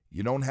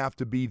 you don't have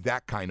to be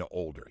that kind of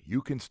older.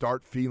 You can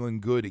start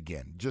feeling good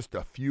again. Just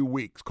a few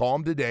weeks. Call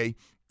them today,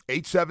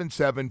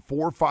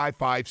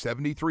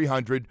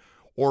 877-455-7300,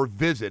 or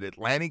visit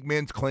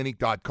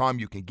AtlanticMen'sClinic.com.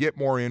 You can get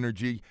more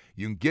energy,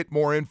 you can get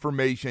more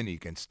information, you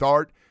can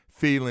start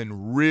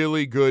feeling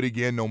really good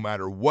again no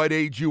matter what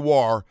age you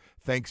are,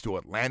 thanks to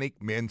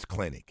Atlantic Men's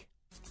Clinic.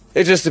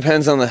 It just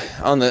depends on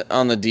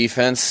the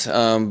defense,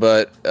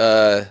 but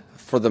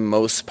for the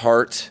most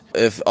part,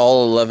 if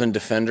all 11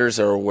 defenders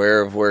are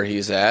aware of where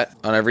he's at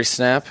on every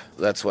snap,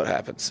 that's what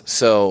happens.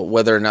 So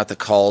whether or not the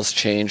calls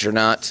change or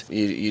not,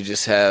 you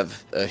just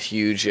have a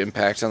huge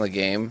impact on the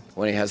game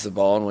when he has the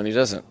ball and when he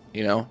doesn't.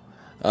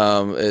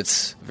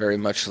 It's very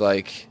much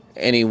like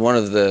any one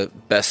of the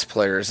best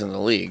players in the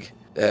league.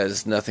 It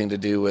has nothing to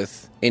do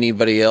with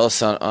anybody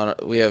else.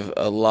 We have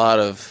a lot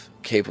of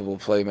capable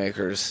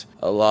playmakers,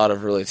 a lot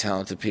of really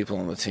talented people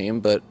on the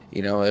team, but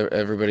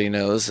everybody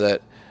knows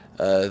that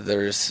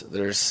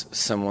there's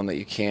someone that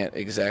you can't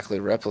exactly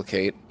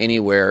replicate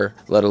anywhere,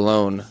 let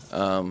alone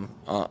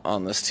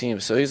on this team.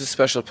 So he's a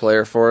special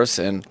player for us,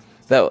 and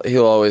that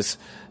he'll always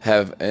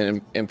have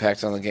an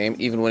impact on the game,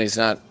 even when he's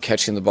not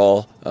catching the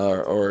ball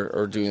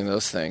or doing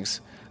those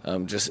things.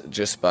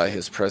 Just by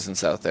his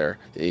presence out there,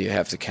 you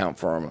have to count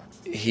for him.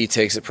 He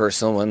takes it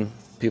personal when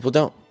people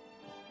don't.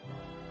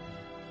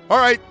 All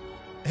right.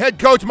 Head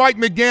coach Mike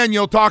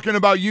McDaniel talking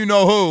about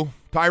you-know-who,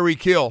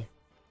 Tyreek Hill.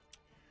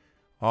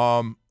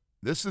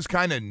 This is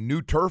kind of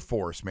new turf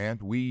for us, man.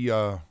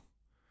 There's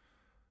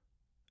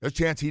a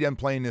chance he doesn't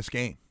play in this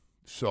game.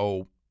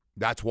 So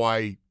that's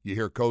why you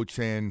hear coach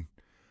saying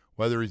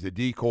whether he's a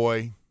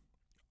decoy,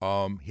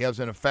 he has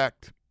an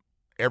effect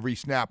every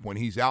snap when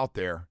he's out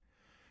there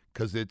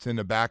because it's in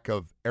the back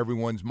of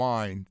everyone's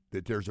mind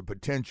that there's a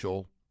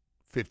potential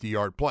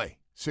 50-yard play,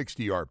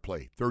 60-yard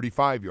play,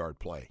 35-yard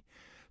play.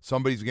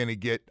 Somebody's going to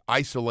get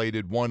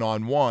isolated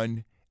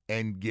one-on-one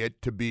and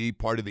get to be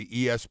part of the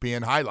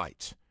ESPN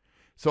highlights.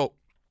 So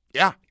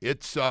Yeah,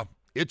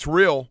 it's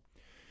real.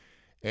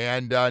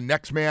 And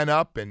next man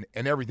up and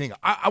everything.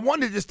 I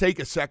wanted to just take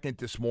a second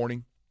this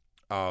morning,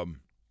 talk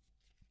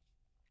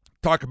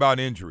about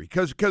injury.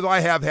 Because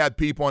I have had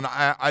people, and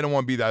I don't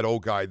want to be that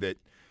old guy that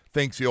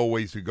thinks the old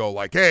ways to go,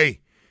 like,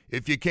 hey,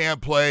 if you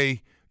can't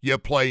play, you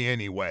play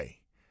anyway.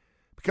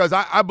 Because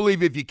I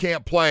believe if you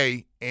can't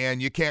play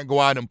and you can't go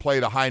out and play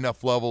at a high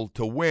enough level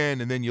to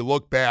win, and then you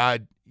look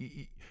bad,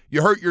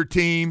 you hurt your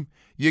team,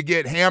 you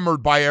get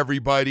hammered by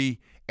everybody,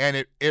 and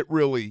it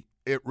really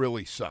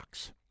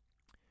sucks.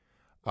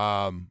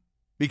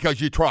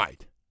 Because you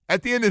tried.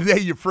 At the end of the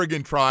day, you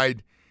friggin'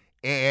 tried.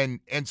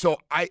 And so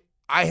I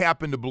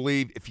happen to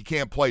believe if you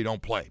can't play,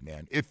 don't play,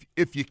 man.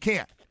 If you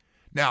can't.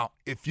 Now,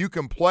 if you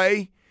can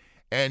play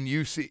and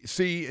you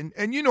see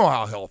and you know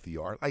how healthy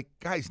you are. Like,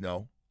 guys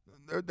know.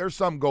 There's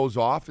some goes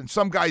off, and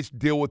some guys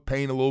deal with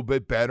pain a little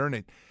bit better, and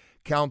it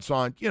counts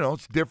on,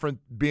 it's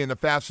different being the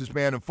fastest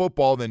man in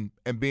football than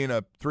being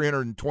a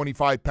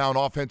 325-pound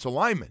offensive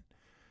lineman.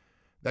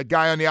 That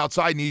guy on the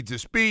outside needs the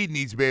speed,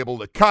 needs to be able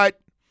to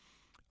cut,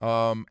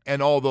 and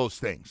all those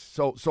things.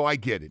 So I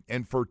get it.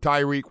 And for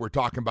Tyreek, we're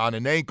talking about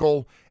an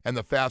ankle and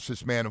the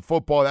fastest man in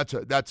football.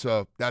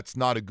 That's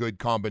not a good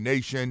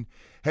combination.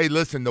 Hey,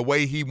 listen, the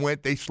way he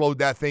went, they slowed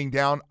that thing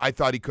down. I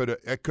thought it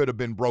could have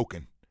been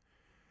broken.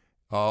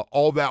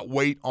 All that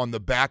weight on the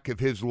back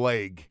of his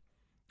leg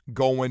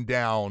going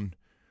down.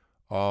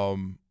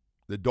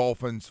 The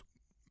Dolphins,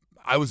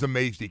 I was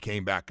amazed he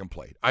came back and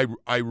played.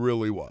 I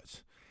really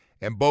was.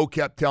 And Bo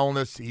kept telling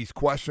us he's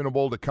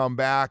questionable to come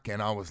back,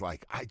 and I was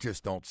like, I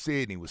just don't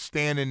see it. And he was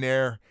standing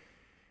there,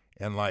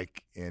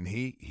 and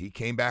he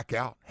came back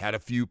out, had a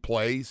few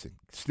plays, and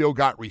still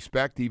got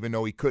respect, even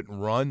though he couldn't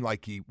run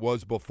like he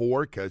was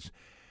before, because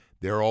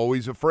they're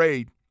always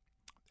afraid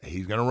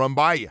he's going to run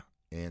by you.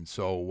 And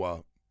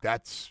so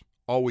that's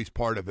always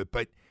part of it.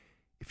 But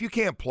if you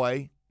can't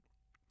play,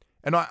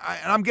 and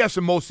I'm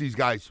guessing most of these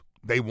guys,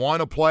 they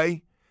want to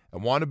play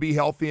and want to be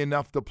healthy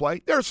enough to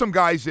play. There are some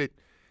guys that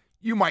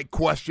you might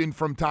question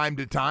from time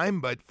to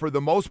time, but for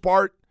the most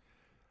part,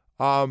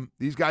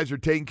 these guys are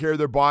taking care of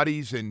their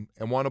bodies and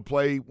want to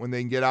play when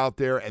they can get out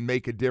there and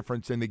make a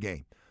difference in the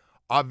game.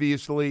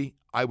 Obviously,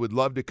 I would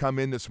love to come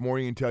in this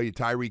morning and tell you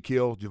Tyreek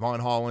Hill, Javon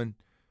Holland,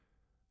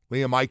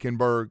 Liam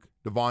Eichenberg,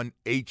 Devon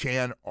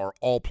Achane are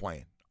all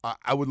playing.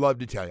 I would love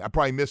to tell you. I'm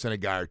probably missing a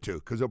guy or two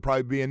because there'll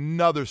probably be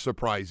another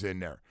surprise in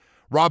there.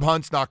 Rob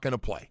Hunt's not going to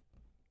play.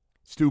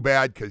 It's too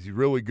bad because he's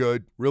really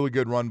good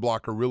run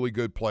blocker, really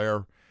good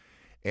player.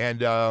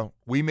 And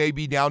we may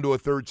be down to a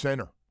third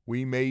center.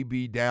 We may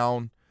be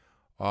down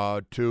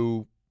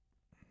to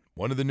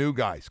one of the new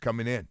guys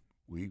coming in.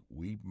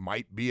 We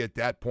might be at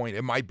that point.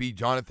 It might be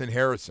Jonathan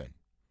Harrison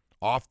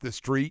off the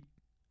street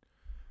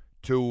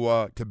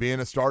to being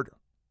a starter.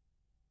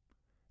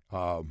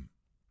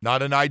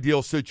 Not an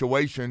ideal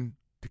situation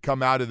to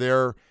come out of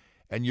there,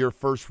 and your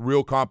first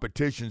real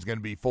competition is going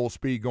to be full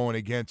speed going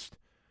against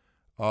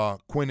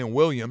Quinnen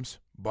Williams,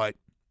 but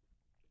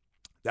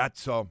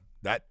that's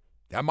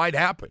that might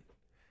happen,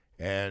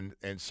 and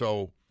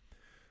so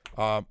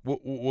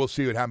we'll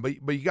see what happens.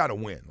 But you got to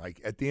win. Like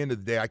at the end of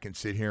the day, I can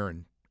sit here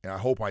and I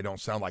hope I don't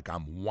sound like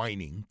I'm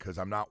whining because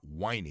I'm not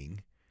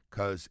whining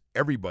because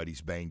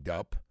everybody's banged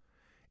up,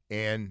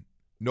 and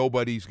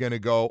nobody's going to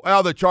go,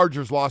 well, the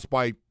Chargers lost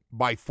by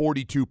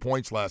 42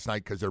 points last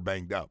night because they're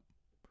banged up.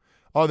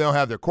 Oh, they don't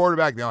have their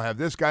quarterback. They don't have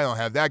this guy. They don't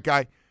have that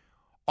guy.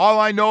 All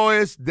I know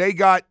is they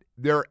got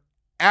their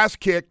ass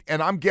kicked,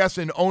 and I'm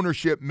guessing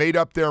ownership made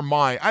up their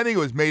mind. I think it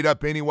was made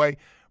up anyway.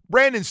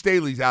 Brandon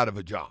Staley's out of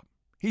a job.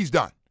 He's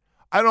done.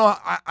 I don't know.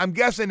 I'm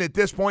guessing at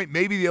this point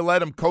maybe they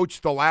let him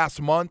coach the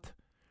last month,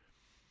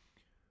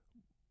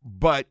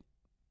 but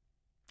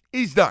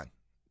he's done.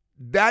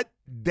 That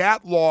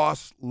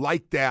loss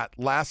like that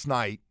last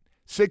night,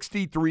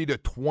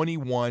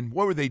 63-21.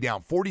 What were they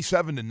down?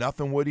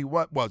 47-0, Woody?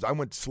 What was? I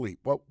went to sleep.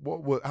 What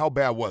how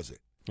bad was it?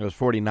 It was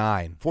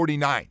 49.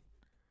 49.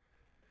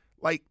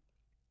 Like,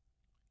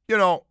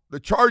 the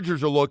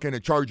Chargers are looking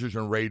at Chargers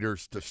and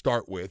Raiders to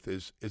start with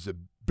is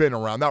been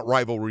around. That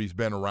rivalry's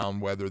been around,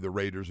 whether the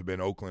Raiders have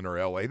been Oakland or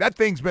L.A. That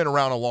thing's been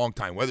around a long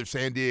time, whether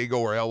San Diego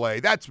or L.A.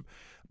 That's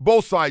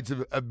both sides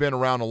have been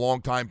around a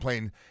long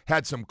time,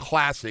 had some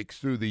classics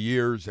through the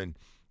years and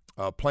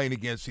playing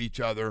against each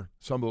other.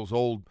 Some of those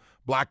old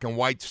black and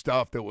white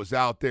stuff that was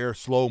out there,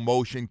 slow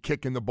motion,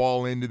 kicking the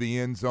ball into the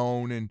end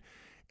zone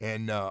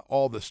and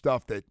all the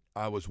stuff that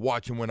I was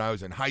watching when I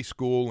was in high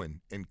school and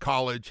in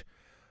college.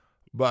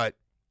 But,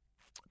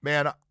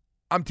 man,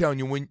 I'm telling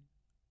you,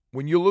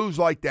 when you lose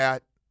like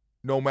that,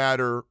 no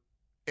matter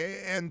 –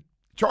 and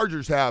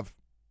Chargers have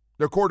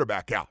their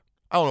quarterback out.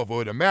 I don't know if it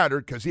would have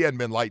mattered because he hadn't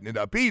been lighting it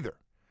up either.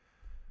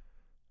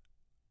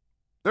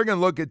 They're going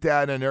to look at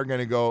that and they're going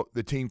to go,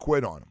 the team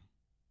quit on him.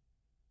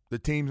 The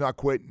team's not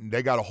quitting.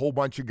 They got a whole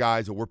bunch of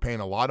guys that we're paying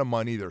a lot of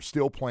money. They're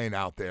still playing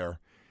out there,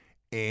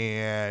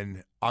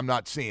 and I'm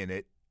not seeing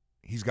it.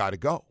 He's got to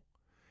go.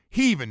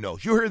 He even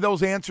knows. You hear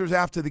those answers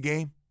after the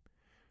game?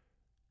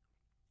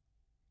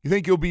 You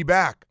think he'll be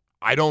back?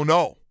 I don't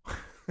know.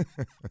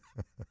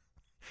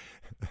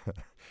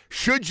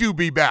 Should you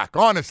be back?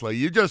 Honestly,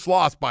 you just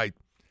lost by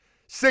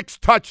 6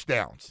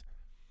 touchdowns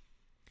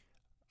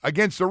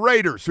against the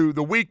Raiders, who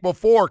the week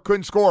before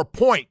couldn't score a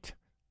point.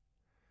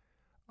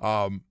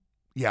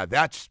 Yeah,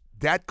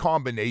 that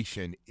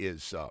combination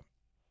is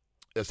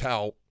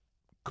how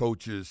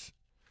coaches.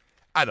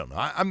 I don't know.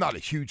 I'm not a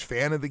huge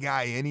fan of the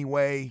guy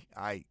anyway.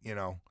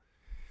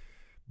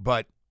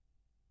 But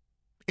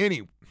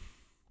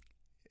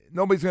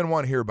nobody's going to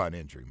want to hear about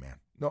injury, man.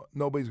 No,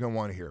 nobody's going to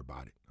want to hear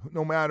about it.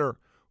 No matter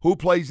who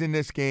plays in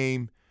this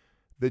game,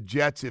 the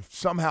Jets, if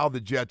somehow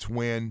the Jets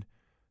win,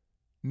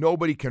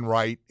 nobody can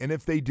write. And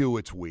if they do,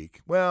 it's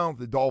weak. Well,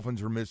 the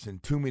Dolphins are missing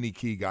too many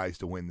key guys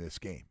to win this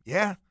game.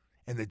 Yeah,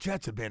 and the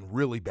Jets have been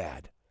really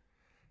bad.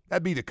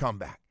 That'd be the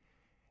comeback.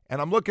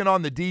 And I'm looking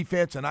on the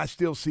defense, and I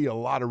still see a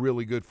lot of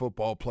really good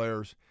football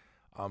players.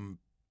 I'm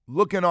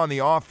looking on the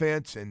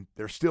offense, and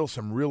there's still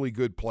some really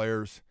good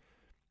players.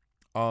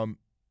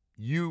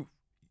 You've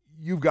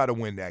got to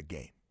win that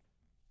game.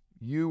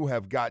 You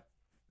have got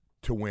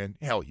to win.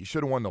 Hell, you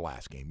should have won the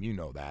last game. You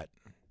know that.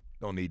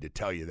 Don't need to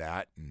tell you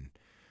that. And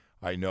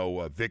I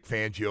know Vic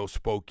Fangio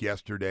spoke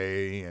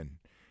yesterday, and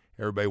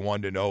everybody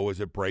wanted to know as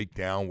a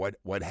breakdown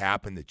what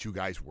happened that you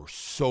guys were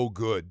so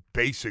good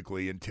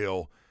basically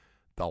until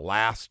the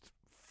last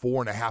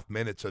 4.5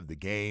 minutes of the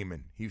game,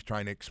 and he was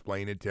trying to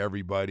explain it to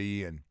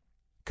everybody, and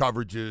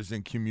coverages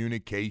and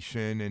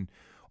communication and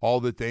all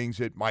the things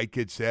that Mike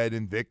had said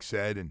and Vic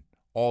said and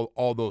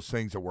all those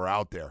things that were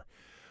out there.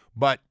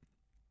 But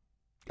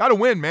got to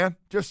win, man.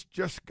 Just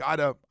got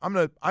to.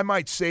 I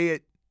might say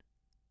it.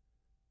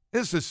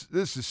 This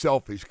is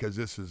selfish because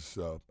this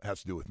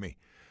has to do with me.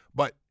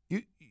 But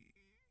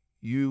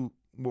we're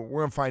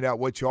going to find out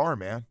what you are,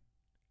 man.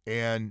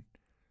 And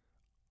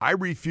I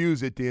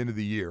refuse at the end of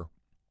the year,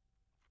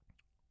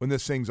 when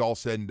this thing's all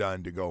said and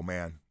done, to go,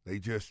 man, they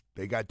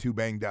got too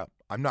banged up.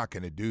 I'm not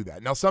going to do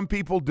that. Now, some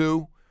people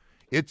do.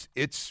 It's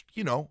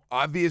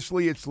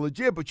obviously it's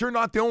legit, but you're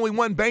not the only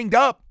one banged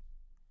up.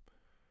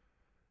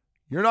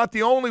 You're not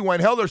the only one.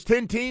 Hell, there's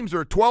 10 teams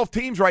or 12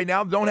 teams right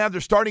now that don't have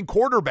their starting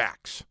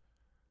quarterbacks.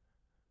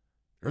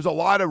 There's a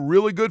lot of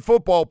really good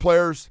football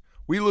players.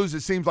 We lose, it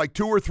seems like,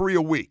 2 or 3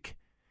 a week.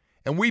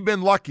 And we've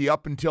been lucky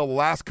up until the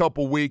last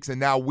couple weeks, and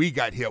now we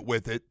got hit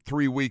with it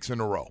 3 weeks in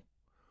a row.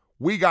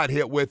 We got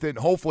hit with it, and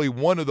hopefully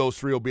one of those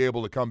 3 will be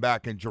able to come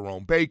back in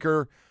Jerome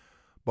Baker.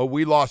 But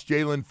we lost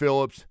Jalen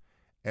Phillips,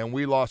 and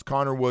we lost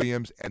Connor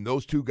Williams, and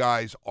those 2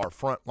 guys are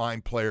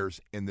frontline players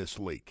in this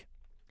league.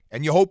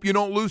 And you hope you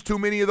don't lose too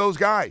many of those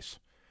guys.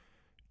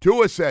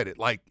 Tua said it,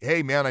 like,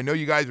 hey, man, I know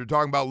you guys are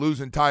talking about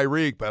losing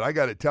Tyreek, but I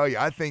got to tell you,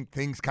 I think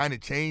things kind of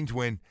changed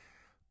when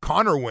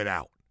Connor went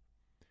out.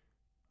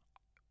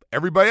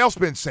 Everybody else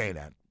been saying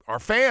that. Our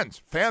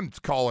fans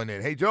calling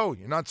in, hey, Joe,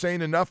 you're not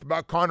saying enough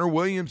about Connor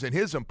Williams and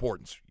his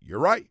importance. You're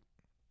right.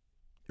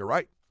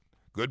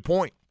 Good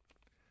point.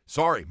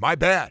 Sorry, my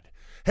bad.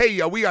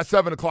 Hey, we got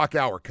 7 o'clock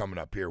hour coming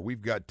up here.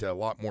 We've got a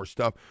lot more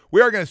stuff.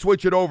 We are going to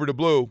switch it over to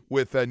blue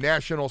with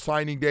National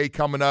Signing Day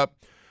coming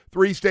up.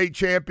 3 state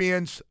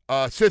champions,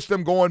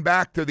 system going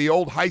back to the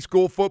old high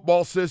school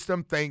football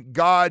system. Thank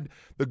God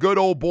the good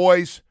old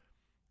boys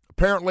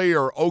apparently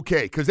are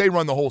okay because they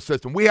run the whole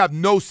system. We have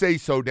no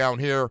say-so down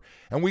here,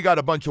 and we got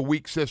a bunch of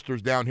weak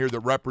sisters down here that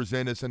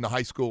represent us in the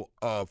high school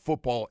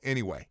football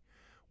anyway.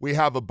 We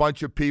have a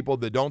bunch of people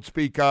that don't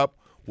speak up,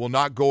 will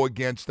not go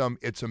against them.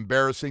 It's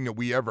embarrassing that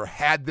we ever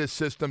had this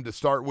system to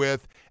start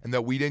with and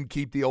that we didn't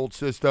keep the old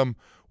system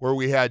where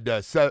we had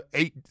 7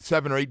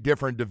 or 8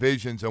 different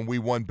divisions and we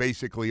won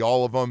basically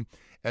all of them.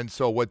 And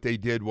so what they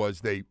did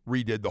was they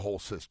redid the whole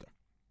system.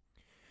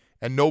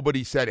 And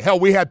nobody said, hell,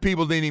 we had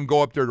people that didn't even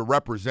go up there to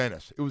represent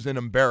us. It was an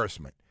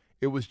embarrassment.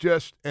 It was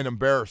just an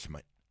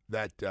embarrassment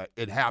that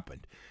it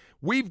happened.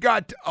 We've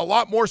got a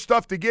lot more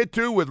stuff to get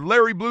to with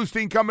Larry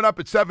Bluestein coming up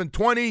at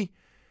 7:20.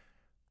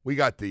 We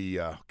got we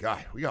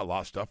got a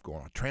lot of stuff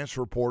going on.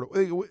 Transfer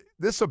portal.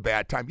 This is a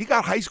bad time. You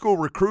got high school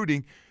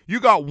recruiting. You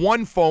got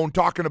one phone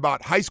talking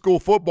about high school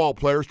football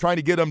players, trying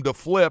to get them to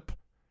flip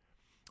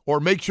or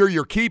make sure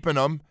you're keeping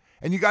them.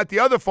 And you got the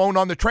other phone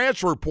on the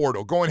transfer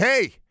portal going,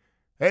 hey,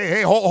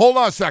 hold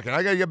on a second.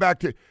 I got to get back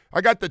to –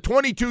 I got the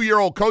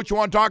 22-year-old coach. You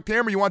want to talk to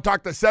him or you want to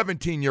talk to the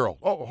 17-year-old?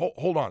 Oh,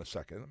 hold on a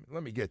second.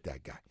 Let me get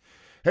that guy.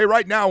 Hey,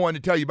 right now I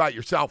wanted to tell you about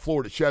your South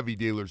Florida Chevy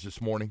dealers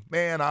this morning.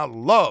 Man, I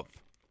love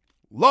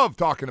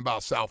talking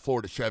about South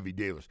Florida Chevy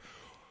dealers.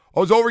 I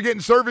was over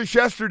getting service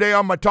yesterday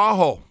on my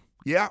Tahoe.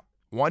 Yeah,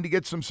 wanted to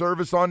get some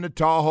service on the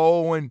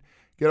Tahoe and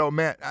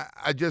man,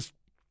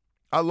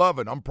 I love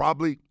it. I'm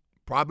probably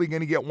going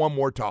to get one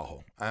more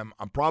Tahoe. I'm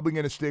probably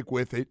going to stick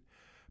with it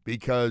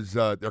because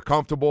they're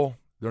comfortable,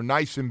 they're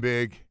nice and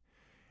big,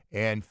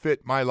 and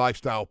fit my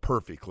lifestyle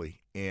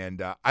perfectly.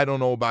 And I don't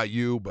know about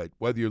you, but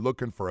whether you're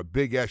looking for a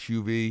big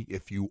SUV,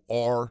 if you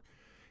are,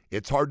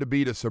 it's hard to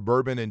beat a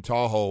Suburban and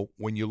Tahoe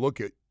when you look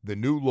at the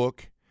new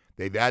look.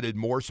 They've added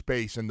more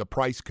space and the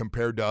price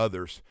compared to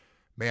others.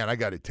 Man, I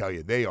got to tell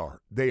you, they are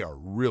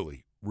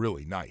really,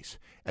 really nice.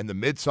 And the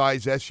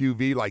midsize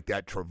SUV like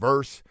that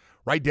Traverse,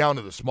 right down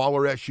to the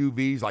smaller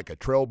SUVs like a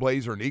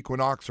Trailblazer, an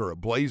Equinox, or a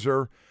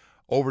Blazer,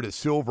 over to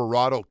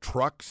Silverado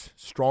Trucks.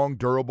 Strong,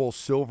 durable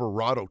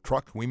Silverado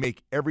truck. We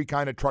make every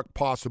kind of truck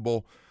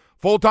possible.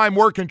 Full-time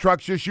working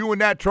trucks, just you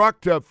and that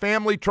truck, to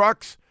family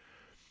trucks.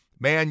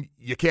 Man,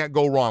 you can't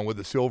go wrong with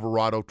a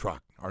Silverado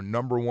truck. Our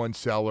number one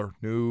seller,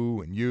 new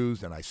and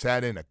used. And I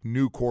sat in a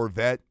new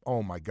Corvette.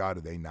 Oh, my God,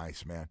 are they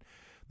nice, man.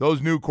 Those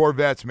new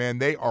Corvettes, man,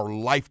 they are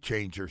life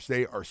changers.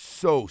 They are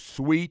so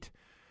sweet.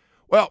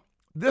 Well,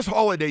 this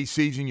holiday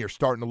season, you're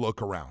starting to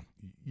look around.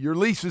 Your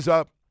lease is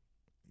up.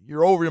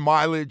 You're over your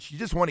mileage. You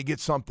just want to get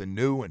something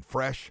new and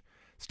fresh.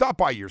 Stop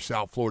by your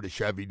South Florida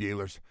Chevy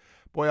dealers.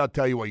 Boy, I'll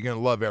tell you what, you're going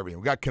to love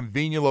everything. We got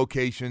convenient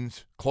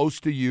locations close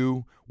to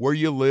you, where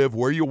you live,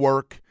 where you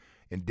work,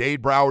 in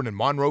Dade, Broward, and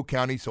Monroe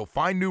County. So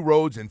find new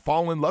roads and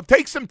fall in love.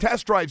 Take some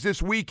test drives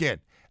this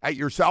weekend at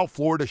your South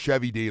Florida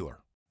Chevy dealer.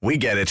 We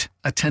get it.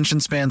 Attention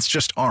spans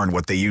just aren't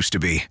what they used to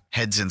be.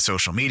 Heads in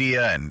social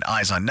media and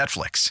eyes on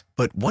Netflix.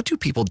 But what do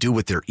people do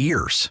with their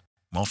ears?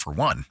 Well, for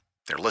one,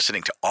 they're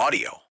listening to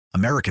audio.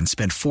 Americans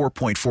spend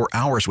 4.4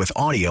 hours with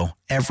audio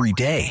every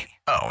day.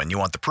 Oh, and you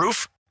want the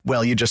proof?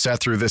 Well, you just sat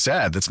through this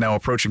ad that's now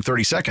approaching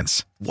 30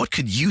 seconds. What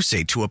could you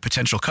say to a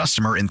potential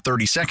customer in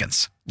 30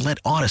 seconds? Let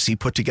Odyssey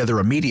put together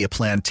a media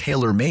plan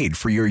tailor-made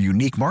for your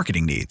unique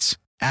marketing needs.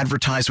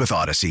 Advertise with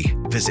Odyssey.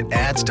 Visit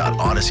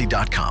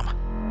ads.odyssey.com.